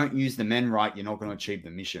 if you don't use the men right, you're not going to achieve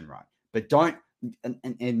the mission right. But don't,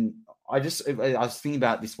 and I was thinking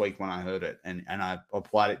about it this week when I heard it, and I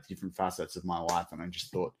applied it to different facets of my life. And I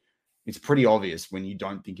just thought, it's pretty obvious when you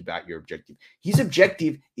don't think about your objective. His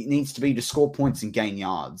objective, it needs to be to score points and gain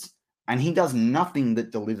yards. And he does nothing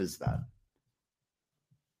that delivers that.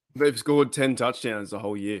 They've scored 10 touchdowns the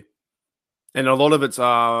whole year. And a lot of it's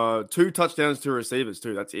 2 touchdowns to receivers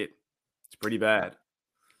too. That's it. It's pretty bad.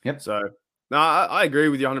 Yep. So, no, I agree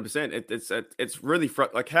with you 100%. It's really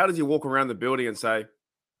like, how does he walk around the building and say,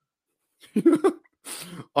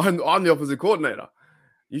 I'm the offensive coordinator?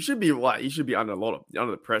 You should be under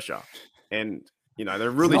the pressure, and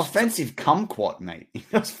they're really offensive kumquat, mate.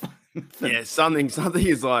 Yeah, something's got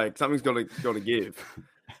to give.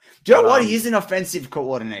 Do you know what? He's an offensive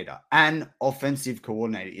coordinator. It's offensive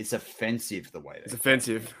the way it's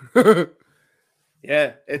offensive.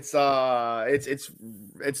 Yeah, it's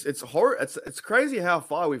horror. It's crazy how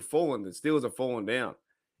far we've fallen. The Steelers have fallen down,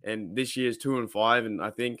 and this year's 2-5. And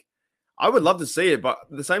I think I would love to see it, but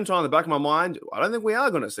at the same time, in the back of my mind, I don't think we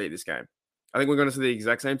are going to see this game. I think we're going to see the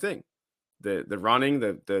exact same thing. The running,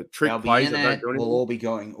 the trick plays. We'll all be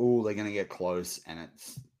going, oh, they're going to get close, and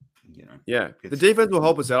it's the defense will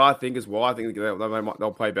help us out, I think, as well. I think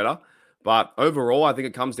they'll play better. But overall, I think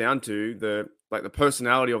it comes down to the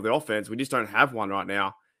personality of the offense. We just don't have one right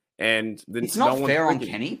now. And it's not fair on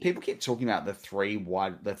Kenny. People keep talking about the three.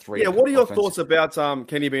 Yeah, what are your thoughts about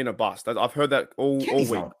Kenny being a bust? I've heard that all week.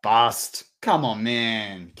 Kenny's not a bust. Come on,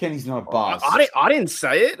 man. Kenny's not a bust. I didn't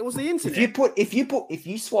say it. It was the internet. If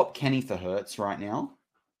you swap Kenny for Hurts right now,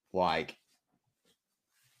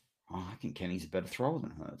 I think Kenny's a better thrower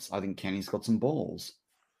than Hurts. I think Kenny's got some balls.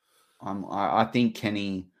 I think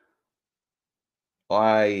Kenny.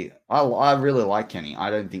 I really like Kenny. I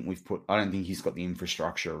don't think he's got the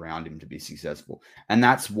infrastructure around him to be successful. And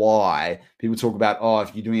that's why people talk about,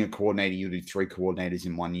 if you're doing a coordinator, you do 3 coordinators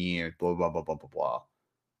in 1 year, blah, blah, blah, blah, blah, blah.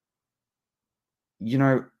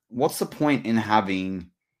 What's the point in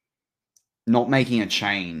not making a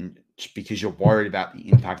change because you're worried about the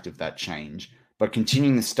impact of that change, but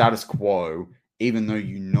continuing the status quo, even though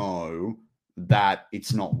you know that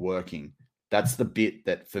it's not working? That's the bit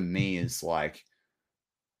that for me is like,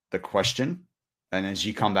 the question. And as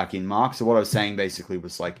you come back in, Mark, so what I was saying basically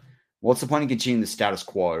was like, what's the point of continuing the status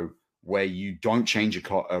quo where you don't change a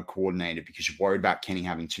coordinator because you're worried about Kenny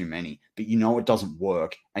having too many, but you know it doesn't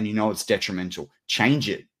work and you know it's detrimental? Change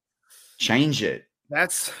it.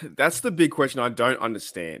 That's the big question I don't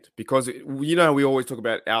understand, because we always talk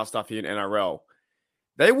about our stuff here in NRL.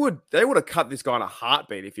 They would have cut this guy in a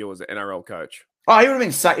heartbeat if he was an NRL coach. Oh, he would have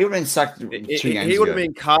been sacked. He would have been sacked 2 games ago. He would have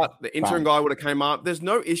been cut. The interim guy would have came up. There's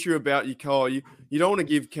no issue about you, Cole. You don't want to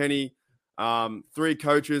give Kenny 3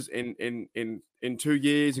 coaches in 2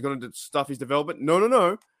 years. You're going to stuff his development.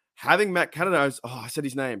 No. Having Matt Canada, I said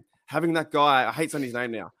his name. Having that guy, I hate saying his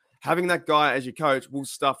name now. Having that guy as your coach will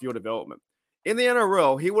stuff your development. In the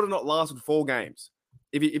NRL, he would have not lasted 4 games.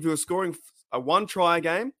 If he was scoring a 1 try a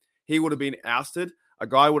game, he would have been ousted. A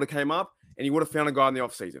guy would have came up, and he would have found a guy in the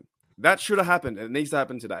offseason. That should have happened, and it needs to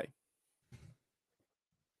happen today.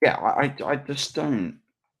 Yeah, I just don't.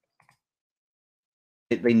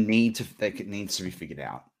 It needs to be figured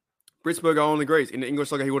out. Pittsburgh only agrees. In the English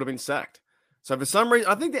soccer, he would have been sacked. So for some reason,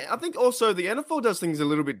 I think also the NFL does things a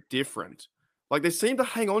little bit different. Like they seem to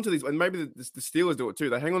hang on to these, and maybe the Steelers do it too.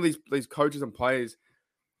 They hang on to these coaches and players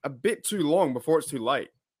a bit too long before it's too late.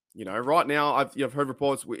 Right now I've heard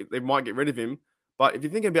reports they might get rid of him, but if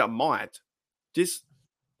you're thinking about might, just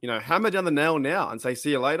hammer down the nail now and say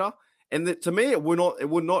see you later. And to me, it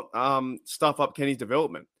would not stuff up Kenny's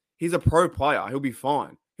development. He's a pro player. He'll be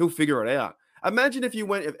fine. He'll figure it out. Imagine if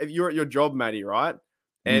you're at your job, Matty, right?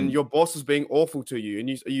 And your boss is being awful to you, and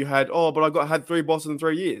you had but I had 3 bosses in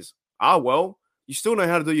 3 years. Well, you still know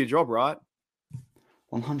how to do your job, right?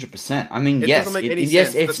 100%. I mean, yes,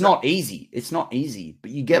 it's not easy. It's not easy,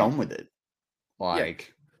 but you get on with it.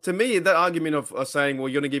 To me, that argument of saying, well,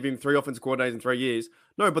 you're going to give him 3 offensive coordinators in 3 years.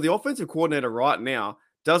 No, but the offensive coordinator right now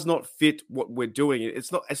does not fit what we're doing.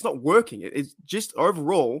 It's not working. It's just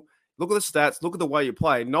overall, look at the stats, look at the way you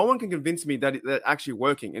play. No one can convince me that it's actually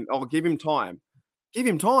working. And I'll give him time. Give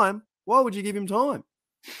him time? Why would you give him time?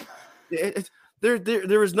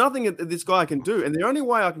 There is nothing that this guy can do. And the only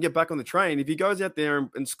way I can get back on the train if he goes out there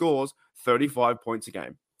and scores 35 points a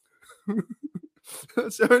game.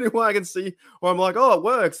 That's the only way I can see where I'm like, it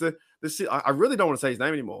works. I really don't want to say his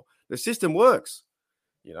name anymore. The system works.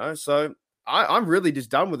 So I'm really just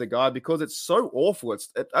done with the guy because it's so awful. As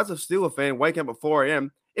a Steelers fan, waking up at 4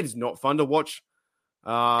 a.m., it is not fun to watch.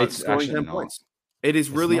 It's scoring 10 points. It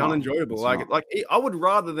is really unenjoyable. Like I would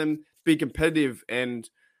rather them be competitive and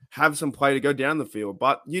have some play to go down the field.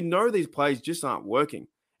 But these plays just aren't working,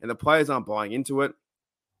 and the players aren't buying into it.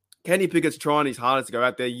 Kenny Pickett's trying his hardest to go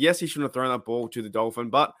out there. Yes, he shouldn't have thrown that ball to the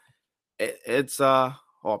Dolphin, but it's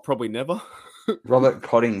probably never. Robert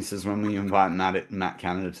Cotting says when we invite Matt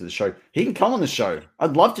Canada to the show, he can come on the show.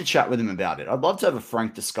 I'd love to chat with him about it. I'd love to have a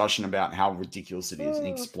frank discussion about how ridiculous it is and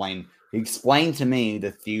explain to me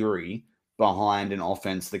the theory behind an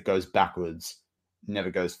offense that goes backwards,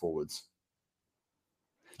 never goes forwards.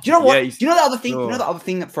 Do you know what? Do you know the other thing? You know the other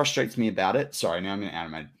thing that frustrates me about it? Sorry, now I'm going to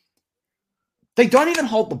animate. They don't even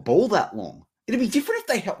hold the ball that long. It'd be different if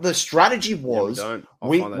they help. The strategy was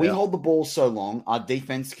we hold the ball so long, our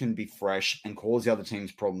defense can be fresh and cause the other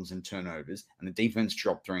team's problems and turnovers. And the defense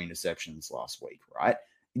dropped 3 interceptions last week, right?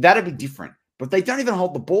 That'd be different. But they don't even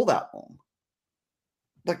hold the ball that long.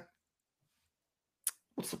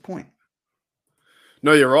 What's the point?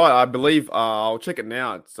 No, you're right. I believe I'll check it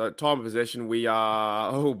now. So time of possession, we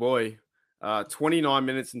are 29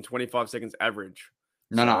 minutes and 25 seconds average.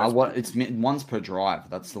 It's once per drive.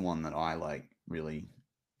 That's the one that I really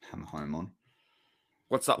hammer home on.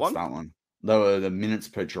 What's that one? That one. The minutes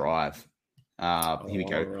per drive. Here we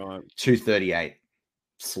go. Right. 238.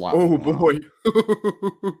 Slightly. Oh boy.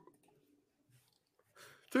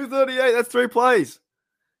 238. That's 3 plays.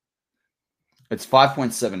 It's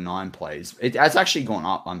 5.79 plays. It's actually gone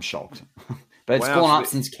up. I'm shocked. But it's gone up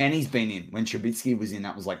since Kenny's been in. When Trubisky was in,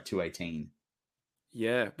 that was 218.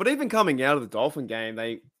 Yeah. But even coming out of the Dolphin game,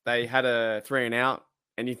 they had a 3 and out.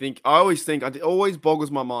 And it always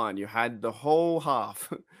boggles my mind. You had the whole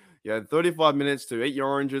half. You had 35 minutes to eat your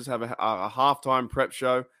oranges, have a halftime prep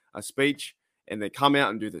show, a speech, and they come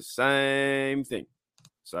out and do the same thing.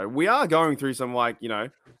 So we are going through some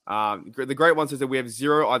the great one says that we have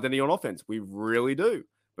zero identity on offense. We really do.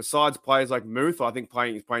 Besides players like Muth, I think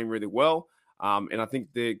is playing really well. And I think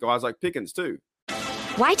the guys like Pickens too.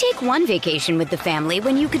 Why take one vacation with the family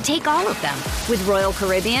when you could take all of them? With Royal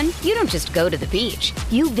Caribbean, you don't just go to the beach.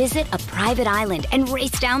 You visit a private island and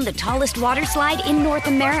race down the tallest water slide in North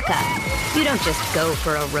America. You don't just go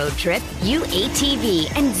for a road trip. You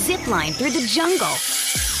ATV and zip line through the jungle.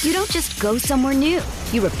 You don't just go somewhere new.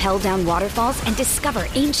 You rappel down waterfalls and discover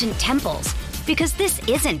ancient temples. Because this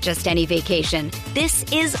isn't just any vacation. This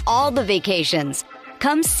is all the vacations.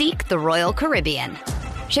 Come seek the Royal Caribbean.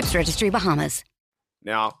 Ships Registry, Bahamas.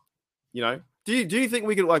 Now, do you think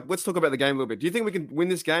we can, let's talk about the game a little bit. Do you think we can win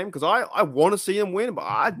this game? Because I want to see them win, but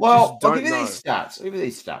I just don't know. I'll give you these stats. I'll give you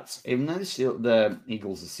these stats. Even though the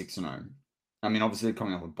Eagles are 6-0, I mean, obviously they're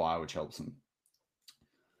coming up with bye, which helps them.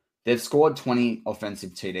 They've scored 20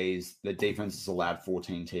 offensive TDs. Their defense has allowed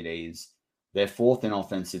 14 TDs. They're fourth in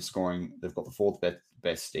offensive scoring. They've got the fourth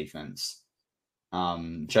best defense.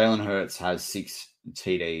 Jalen Hurts has 6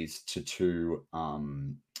 TDs to 2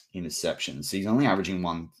 interceptions. So he's only averaging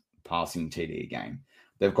 1 passing TD a game.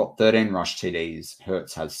 They've got 13 rush TDs.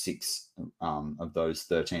 Hurts has 6 of those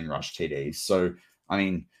 13 rush TDs. So, I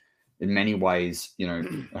mean, in many ways,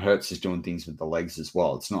 Hurts is doing things with the legs as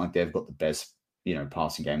well. It's not like they've got the best,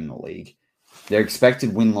 passing game in the league. Their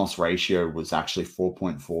expected win-loss ratio was actually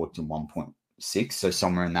 4.4 to 1.6, so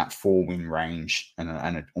somewhere in that 4-win range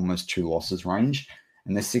and almost 2 losses range.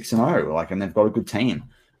 And they're 6-0, and they've got a good team.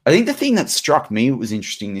 I think the thing that struck me was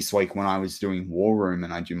interesting this week when I was doing War Room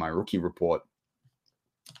and I do my rookie report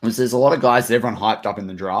was there's a lot of guys that everyone hyped up in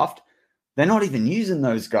the draft. They're not even using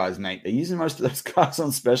those guys, mate. They're using most of those guys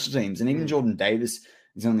on special teams. And even Jordan Davis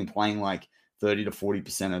is only playing 30 to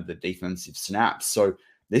 40% of the defensive snaps. So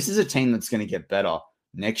this is a team that's going to get better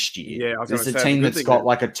next year. Yeah, this is a team that's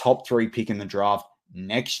got a top 3 pick in the draft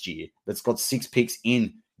next year, that's got 6 picks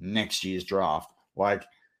in next year's draft.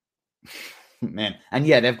 Man. And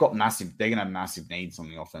yeah, they're going to have massive needs on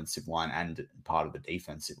the offensive line and part of the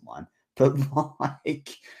defensive line. But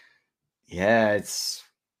yeah, it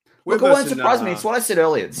won't surprise me. It's what I said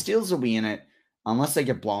earlier. The Steelers will be in it unless they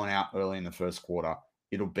get blown out early in the first quarter.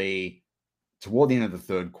 It'll be toward the end of the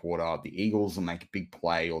third quarter. The Eagles will make a big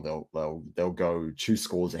play, or they'll go 2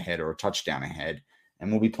 scores ahead or a touchdown ahead,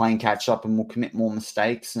 and we'll be playing catch up, and we'll commit more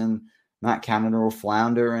mistakes, and Matt Canada will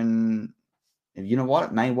flounder, and you know what?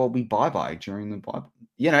 It may well be bye-bye during the bye.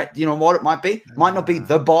 You know what it might be? It might not be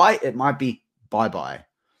the bye. It might be bye-bye.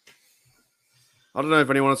 I don't know if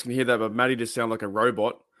anyone else can hear that, but Matty just sounded like a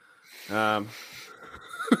robot. That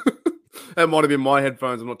might have been my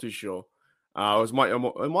headphones. I'm not too sure.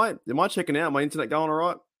 Am I checking out? My internet going all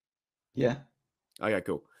right? Yeah. Okay,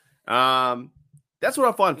 cool. That's what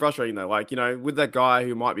I find frustrating though. With that guy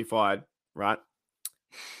who might be fired, right?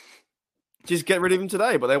 Just get rid of him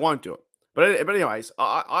today, but they won't do it. But anyways,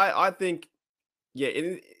 I think,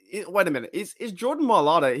 yeah. Wait a minute. Is Jordan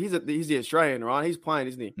Mailata? He's the Australian, right? He's playing,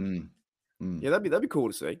 isn't he? Yeah, that'd be cool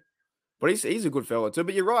to see. But he's a good fella too.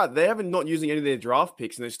 But you're right. They haven't not using any of their draft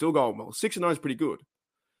picks, and they're still going well. 6-0 is pretty good,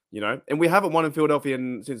 And we haven't won in Philadelphia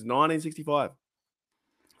since 1965.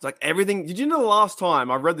 It's everything. Did you know the last time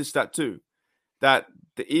I read this stat too, that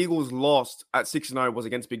the Eagles lost at 6-0 was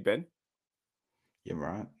against Big Ben? You're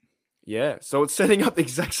right. Yeah. So it's setting up the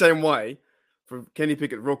exact same way for Kenny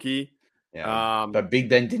Pickett rookie. Yeah. But Big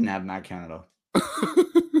Ben didn't have Matt Canada.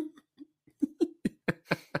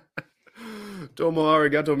 Tomo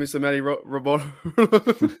arigato, Mr. Matty Roboto.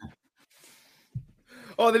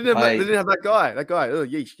 Oh, they didn't have that guy. That guy. Oh,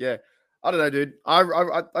 yeesh. Yeah. I don't know, dude.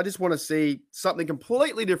 I just want to see something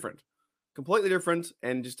completely different,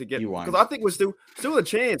 and just to get, because I think we're still a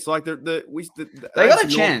chance. They got a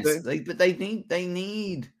chance. But they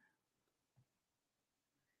need.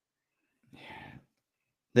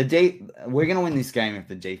 We're going to win this game if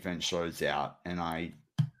the defense shows out, and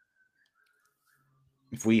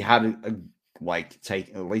if we had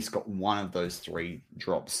take at least got one of those 3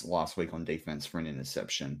 drops last week on defense for an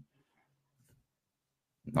interception,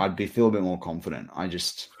 I'd feel a bit more confident.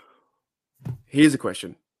 Here's a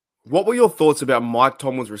question. What were your thoughts about Mike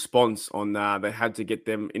Tomlin's response on they had to get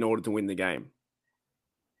them in order to win the game?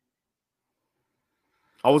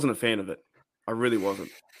 I wasn't a fan of it. I really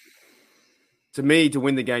wasn't. To me, to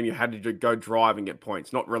win the game, you had to go drive and get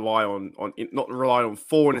points, not rely on 4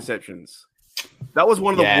 interceptions. That was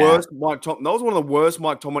one of the worst Mike Tomlin. That was one of the worst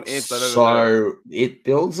Mike Tomlin answers I've ever heard. So it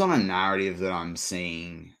builds on a narrative that I'm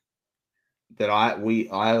seeing that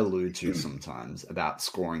I allude to sometimes about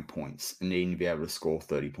scoring points and needing to be able to score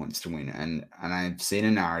 30 points to win. And I've seen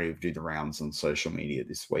a narrative do the rounds on social media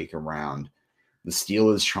this week around the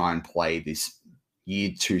Steelers try and play this year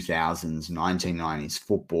 2000s, 1990s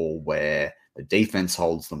football where the defense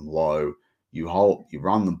holds them low. You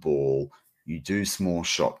run the ball. You do small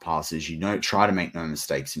shot passes. You don't try to make no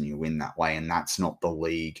mistakes, and you win that way. And that's not the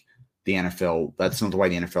league, the NFL. That's not the way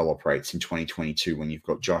the NFL operates in 2022 when you've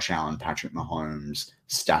got Josh Allen, Patrick Mahomes,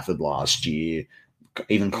 Stafford last year,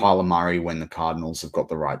 even Kyler Murray when the Cardinals have got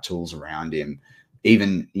the right tools around him,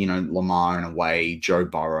 even, Lamar in a way, Joe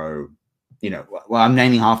Burrow. I'm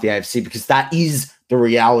naming half the AFC because that is the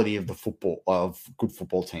reality of good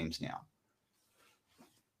football teams now.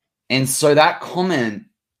 And so that comment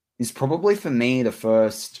is probably for me the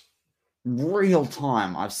first real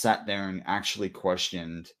time I've sat there and actually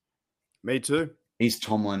questioned. Me too. Is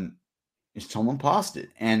Tomlin past it?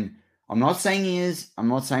 And I'm not saying he is. I'm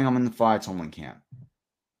not saying I'm in the fire Tomlin camp.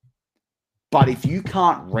 But if you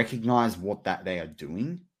can't recognize what that they are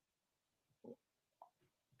doing,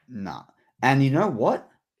 Nah. And you know what?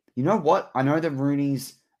 I know the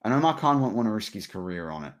Rooney's. I know Markan won't want to risk his career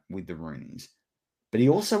on it with the Rooney's, but he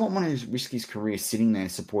also won't want to risk his career sitting there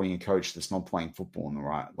supporting a coach that's not playing football in the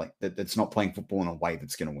right, like that's not playing football in a way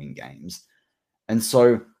that's going to win games. And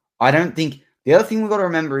so I don't think the other thing we've got to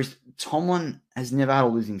remember is Tomlin has never had a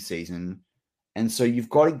losing season, and so you've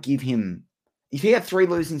got to give him. If he had 3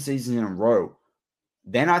 losing seasons in a row,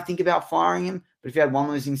 then I think about firing him. But if he had 1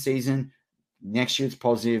 losing season, next year it's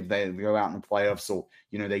positive, they go out in the playoffs, or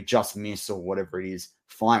they just miss or whatever it is,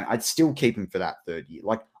 fine. I'd still keep him for that 3rd year.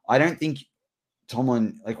 Like, I don't think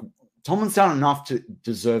Tomlin's done enough to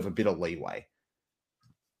deserve a bit of leeway.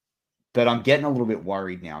 But I'm getting a little bit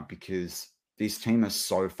worried now because this team is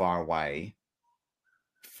so far away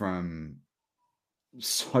in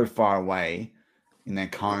their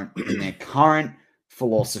current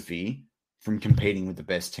philosophy from competing with the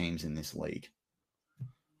best teams in this league.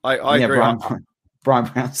 I agree. Brian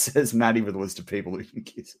Brown says Matty with a list of people who can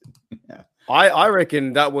kiss it. Yeah. I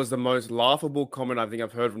reckon that was the most laughable comment I think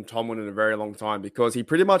I've heard from Tomlin in a very long time, because he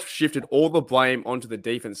pretty much shifted all the blame onto the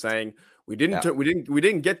defense, saying we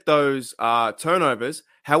didn't get those turnovers.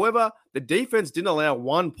 However, the defense didn't allow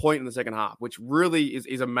 1 point in the second half, which really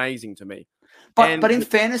is amazing to me. But in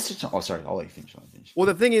fairness to sorry, I'll let you finish. Well,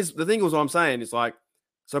 the thing was what I'm saying is like,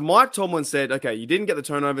 so Mike Tomlin said, okay, you didn't get the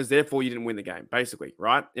turnovers, therefore you didn't win the game, basically,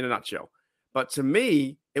 right? In a nutshell. But to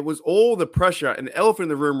me, it was all the pressure, and the elephant in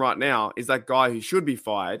the room right now is that guy who should be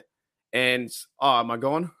fired. And, am I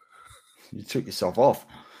gone? You took yourself off.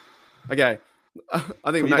 Okay.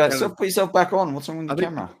 I think put yourself back on. What's wrong with the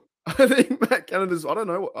camera? I think Matt Canada's, I don't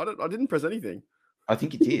know. I didn't press anything. I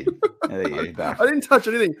think you did. There you go, back. I didn't touch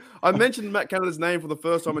anything. I mentioned Matt Canada's name for the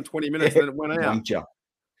first time in 20 minutes, and then it went out.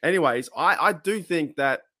 Anyways, I do think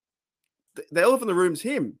that the elephant in the room is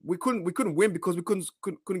him. We couldn't win because we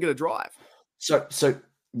couldn't get a drive. So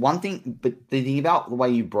one thing, but the thing about the way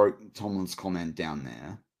you broke Tomlin's comment down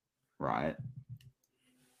there, right?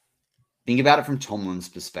 Think about it from Tomlin's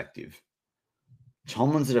perspective.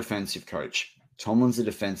 Tomlin's a defensive coach. Tomlin's a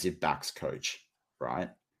defensive backs coach, right?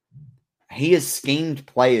 He has schemed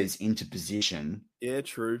players into position. Yeah,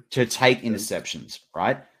 true. To take interceptions,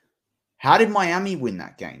 right? How did Miami win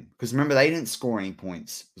that game? Because remember, they didn't score any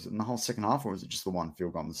points. Was it in the whole second half, or was it just the one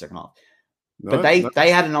field goal in the second half? But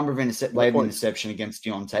they had a number of interception against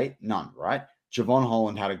Deontay. None, right? Javon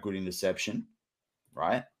Holland had a good interception,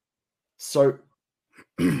 right? So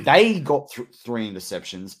they got 3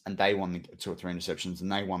 interceptions, and they won the 2 or 3 interceptions,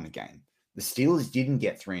 and they won the game. The Steelers didn't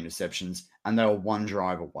get 3 interceptions, and they were 1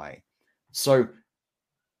 drive away. So,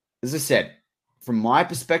 as I said, from my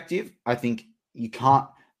perspective, I think you can't,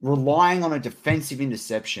 relying on a defensive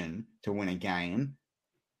interception to win a game,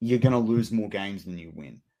 you're going to lose more games than you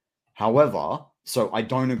win. However, so I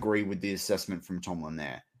don't agree with the assessment from Tomlin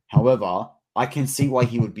there. However, I can see why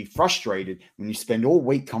he would be frustrated when you spend all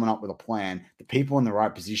week coming up with a plan, the people in the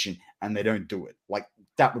right position, and they don't do it. Like,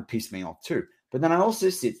 that would piss me off too. But then I also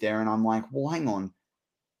sit there and I'm like, well, hang on.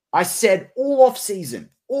 I said all off season,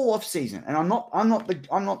 and I'm not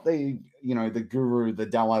the the guru, the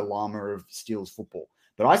Dalai Lama of Steelers football.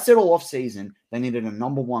 But I said all off season they needed a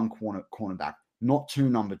number 1 cornerback, not 2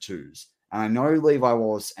 number 2s. And I know Levi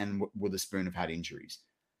Wallace and Witherspoon have had injuries,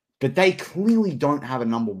 but they clearly don't have a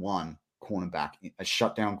number 1 cornerback, a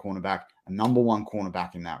shutdown cornerback, a number 1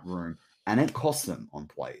 cornerback in that room. And it costs them on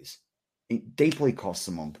plays. It deeply costs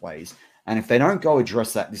them on plays. And if they don't go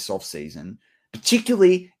address that this offseason,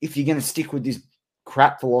 particularly if you're going to stick with this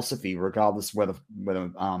crap philosophy, regardless whether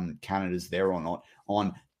Canada's there or not,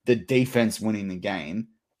 on the defense winning the game,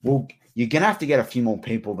 well, you're going to have to get a few more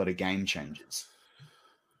people that are game changers.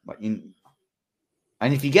 And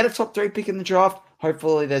if you get a top 3 pick in the draft,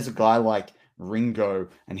 hopefully there's a guy like Ringo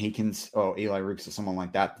and or Eli Ricks or someone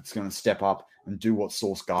like that that's going to step up and do what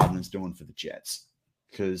Sauce Gardner's doing for the Jets.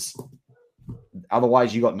 Because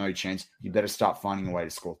otherwise, you got no chance. You better start finding a way to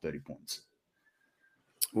score 30 points.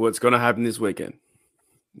 Well, it's going to happen this weekend.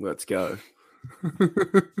 Let's go.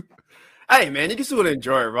 Hey, man, you can still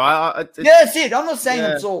enjoy it, right? That's it. I'm not saying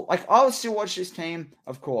it's all. Like, I will still watch this team,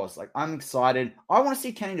 of course. Like, I'm excited. I want to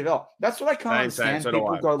see Kenny develop. That's what I can't understand. So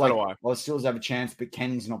people go like, well, the Steelers have a chance, but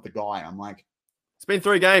Kenny's not the guy. I'm like, it's been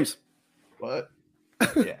 3 games. What?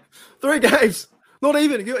 Yeah. 3 games. Not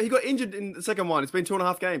even. He got injured in the second one. It's been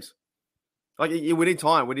 2.5 games. Like, we need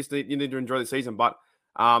time. You need to enjoy the season. But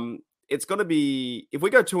it's got to be, if we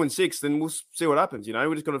go 2-6, then we'll see what happens. We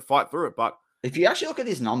just got to fight through it. But if you actually look at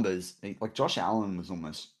his numbers, like Josh Allen was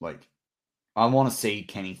almost like, I want to see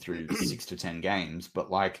Kenny through 6 to 10 games,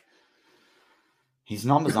 but like his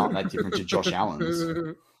numbers aren't that different to Josh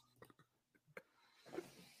Allen's.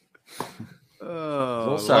 He's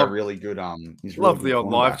also a really good. He's really love good the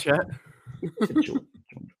old live chat. cornerback.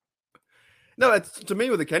 No, it's to me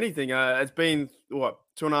with the Kenny thing. It's been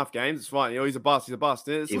 2.5 games. It's fine. He's a bust. He's a bust.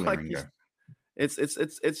 It's like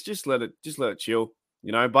it's just let it chill,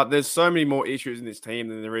 But there's so many more issues in this team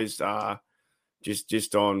than there is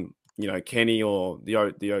just on Kenny or the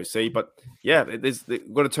OC. But yeah,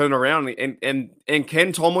 they've got to turn around and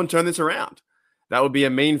can Tomlin turn this around? That would be a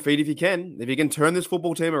mean feat if he can. If he can turn this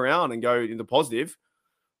football team around and go into positive.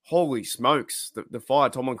 Holy smokes, the Fire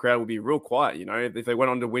Tomlin crowd would be real quiet, if they went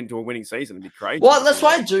on to win to a winning season, it'd be crazy. Well, that's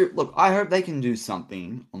why I do. Look, I hope they can do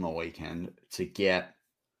something on the weekend to get,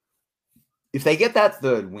 if they get that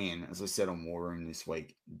third win, as I said on War Room this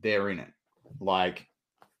week, they're in it. Like,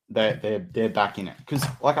 they're back in it. Because,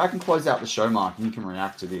 I can close out the show, Mark, and you can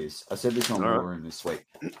react to this. I said this on War Room this week.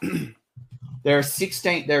 There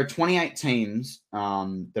are 28 teams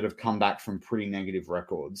that have come back from pretty negative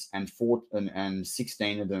records, and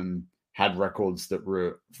 16 of them had records that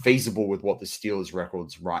were feasible with what the Steelers'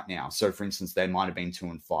 records right now. So, for instance, they might have been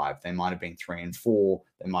 2-5, they might have been 3-4,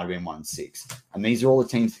 they might have been 1-6, and these are all the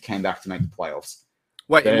teams that came back to make the playoffs.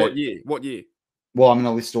 Wait, in what year? What year? Well, I'm going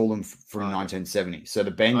to list all of them from 1970. So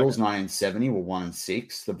the Bengals 1970 were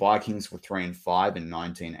 1-6, the Vikings were 3-5 in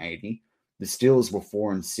 1980. The Steelers were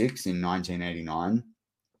 4-6 in 1989.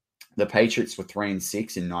 The Patriots were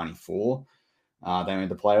 3-6 in 94. They made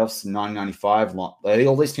the playoffs in 1995.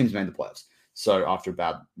 All these teams made the playoffs. So after a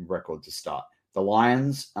bad record to start, the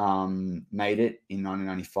Lions made it in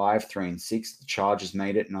 1995, 3-6. The Chargers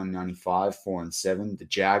made it in 1995, 4-7. The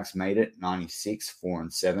Jags made it 96,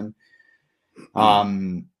 4-7.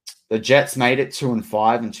 The Jets made it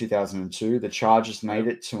 2-5 in 2002. The Chargers made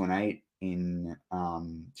it 2-8. In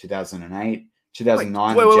 2008,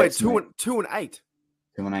 2009. Wait, 2-8.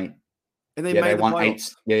 2-8. And they won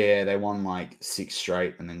playoffs. 8. Yeah, they won 6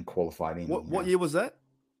 straight and then qualified in. What year was that?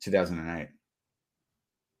 2008.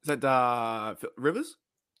 Is that Rivers?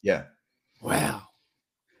 Yeah. Wow.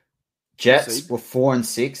 Jets were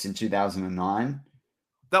 4-6 in 2009.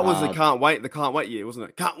 That was the can't wait year, wasn't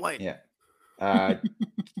it? Can't wait. Yeah.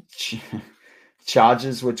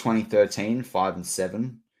 Chargers were 2013,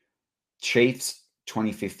 5-7. Chiefs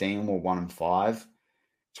 2015 were 1-5.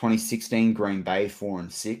 2016 Green Bay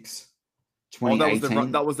 4-6.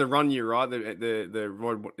 2018 that was the run year, right?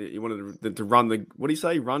 You wanted to run the, what do you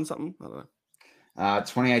say? Run something? I don't know.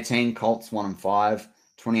 2018 Colts 1-5.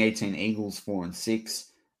 2018 Eagles 4-6.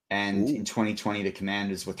 And in 2020 the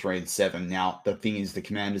Commanders were 3-7. Now the thing is, the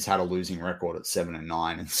Commanders had a losing record at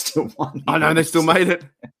 7-9 and still won. I know, they still made it.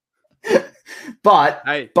 but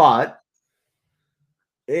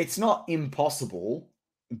it's not impossible.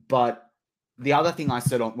 But the other thing I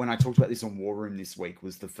said when I talked about this on War Room this week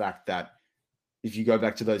was the fact that if you go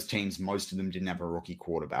back to those teams, most of them didn't have a rookie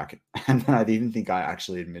quarterback. And I didn't think I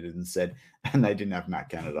actually admitted and said, and they didn't have Matt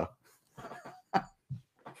Canada.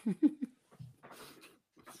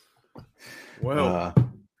 Well,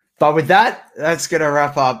 but with that, that's going to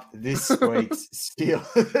wrap up this week's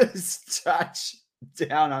Steelers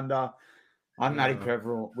Touchdown Under. I'm Matty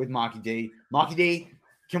Peverill with Marky D. Marky D,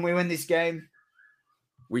 can we win this game?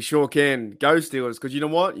 We sure can. Go Steelers, because you know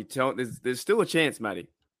what? There's still a chance, Matty.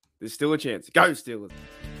 There's still a chance. Go Steelers.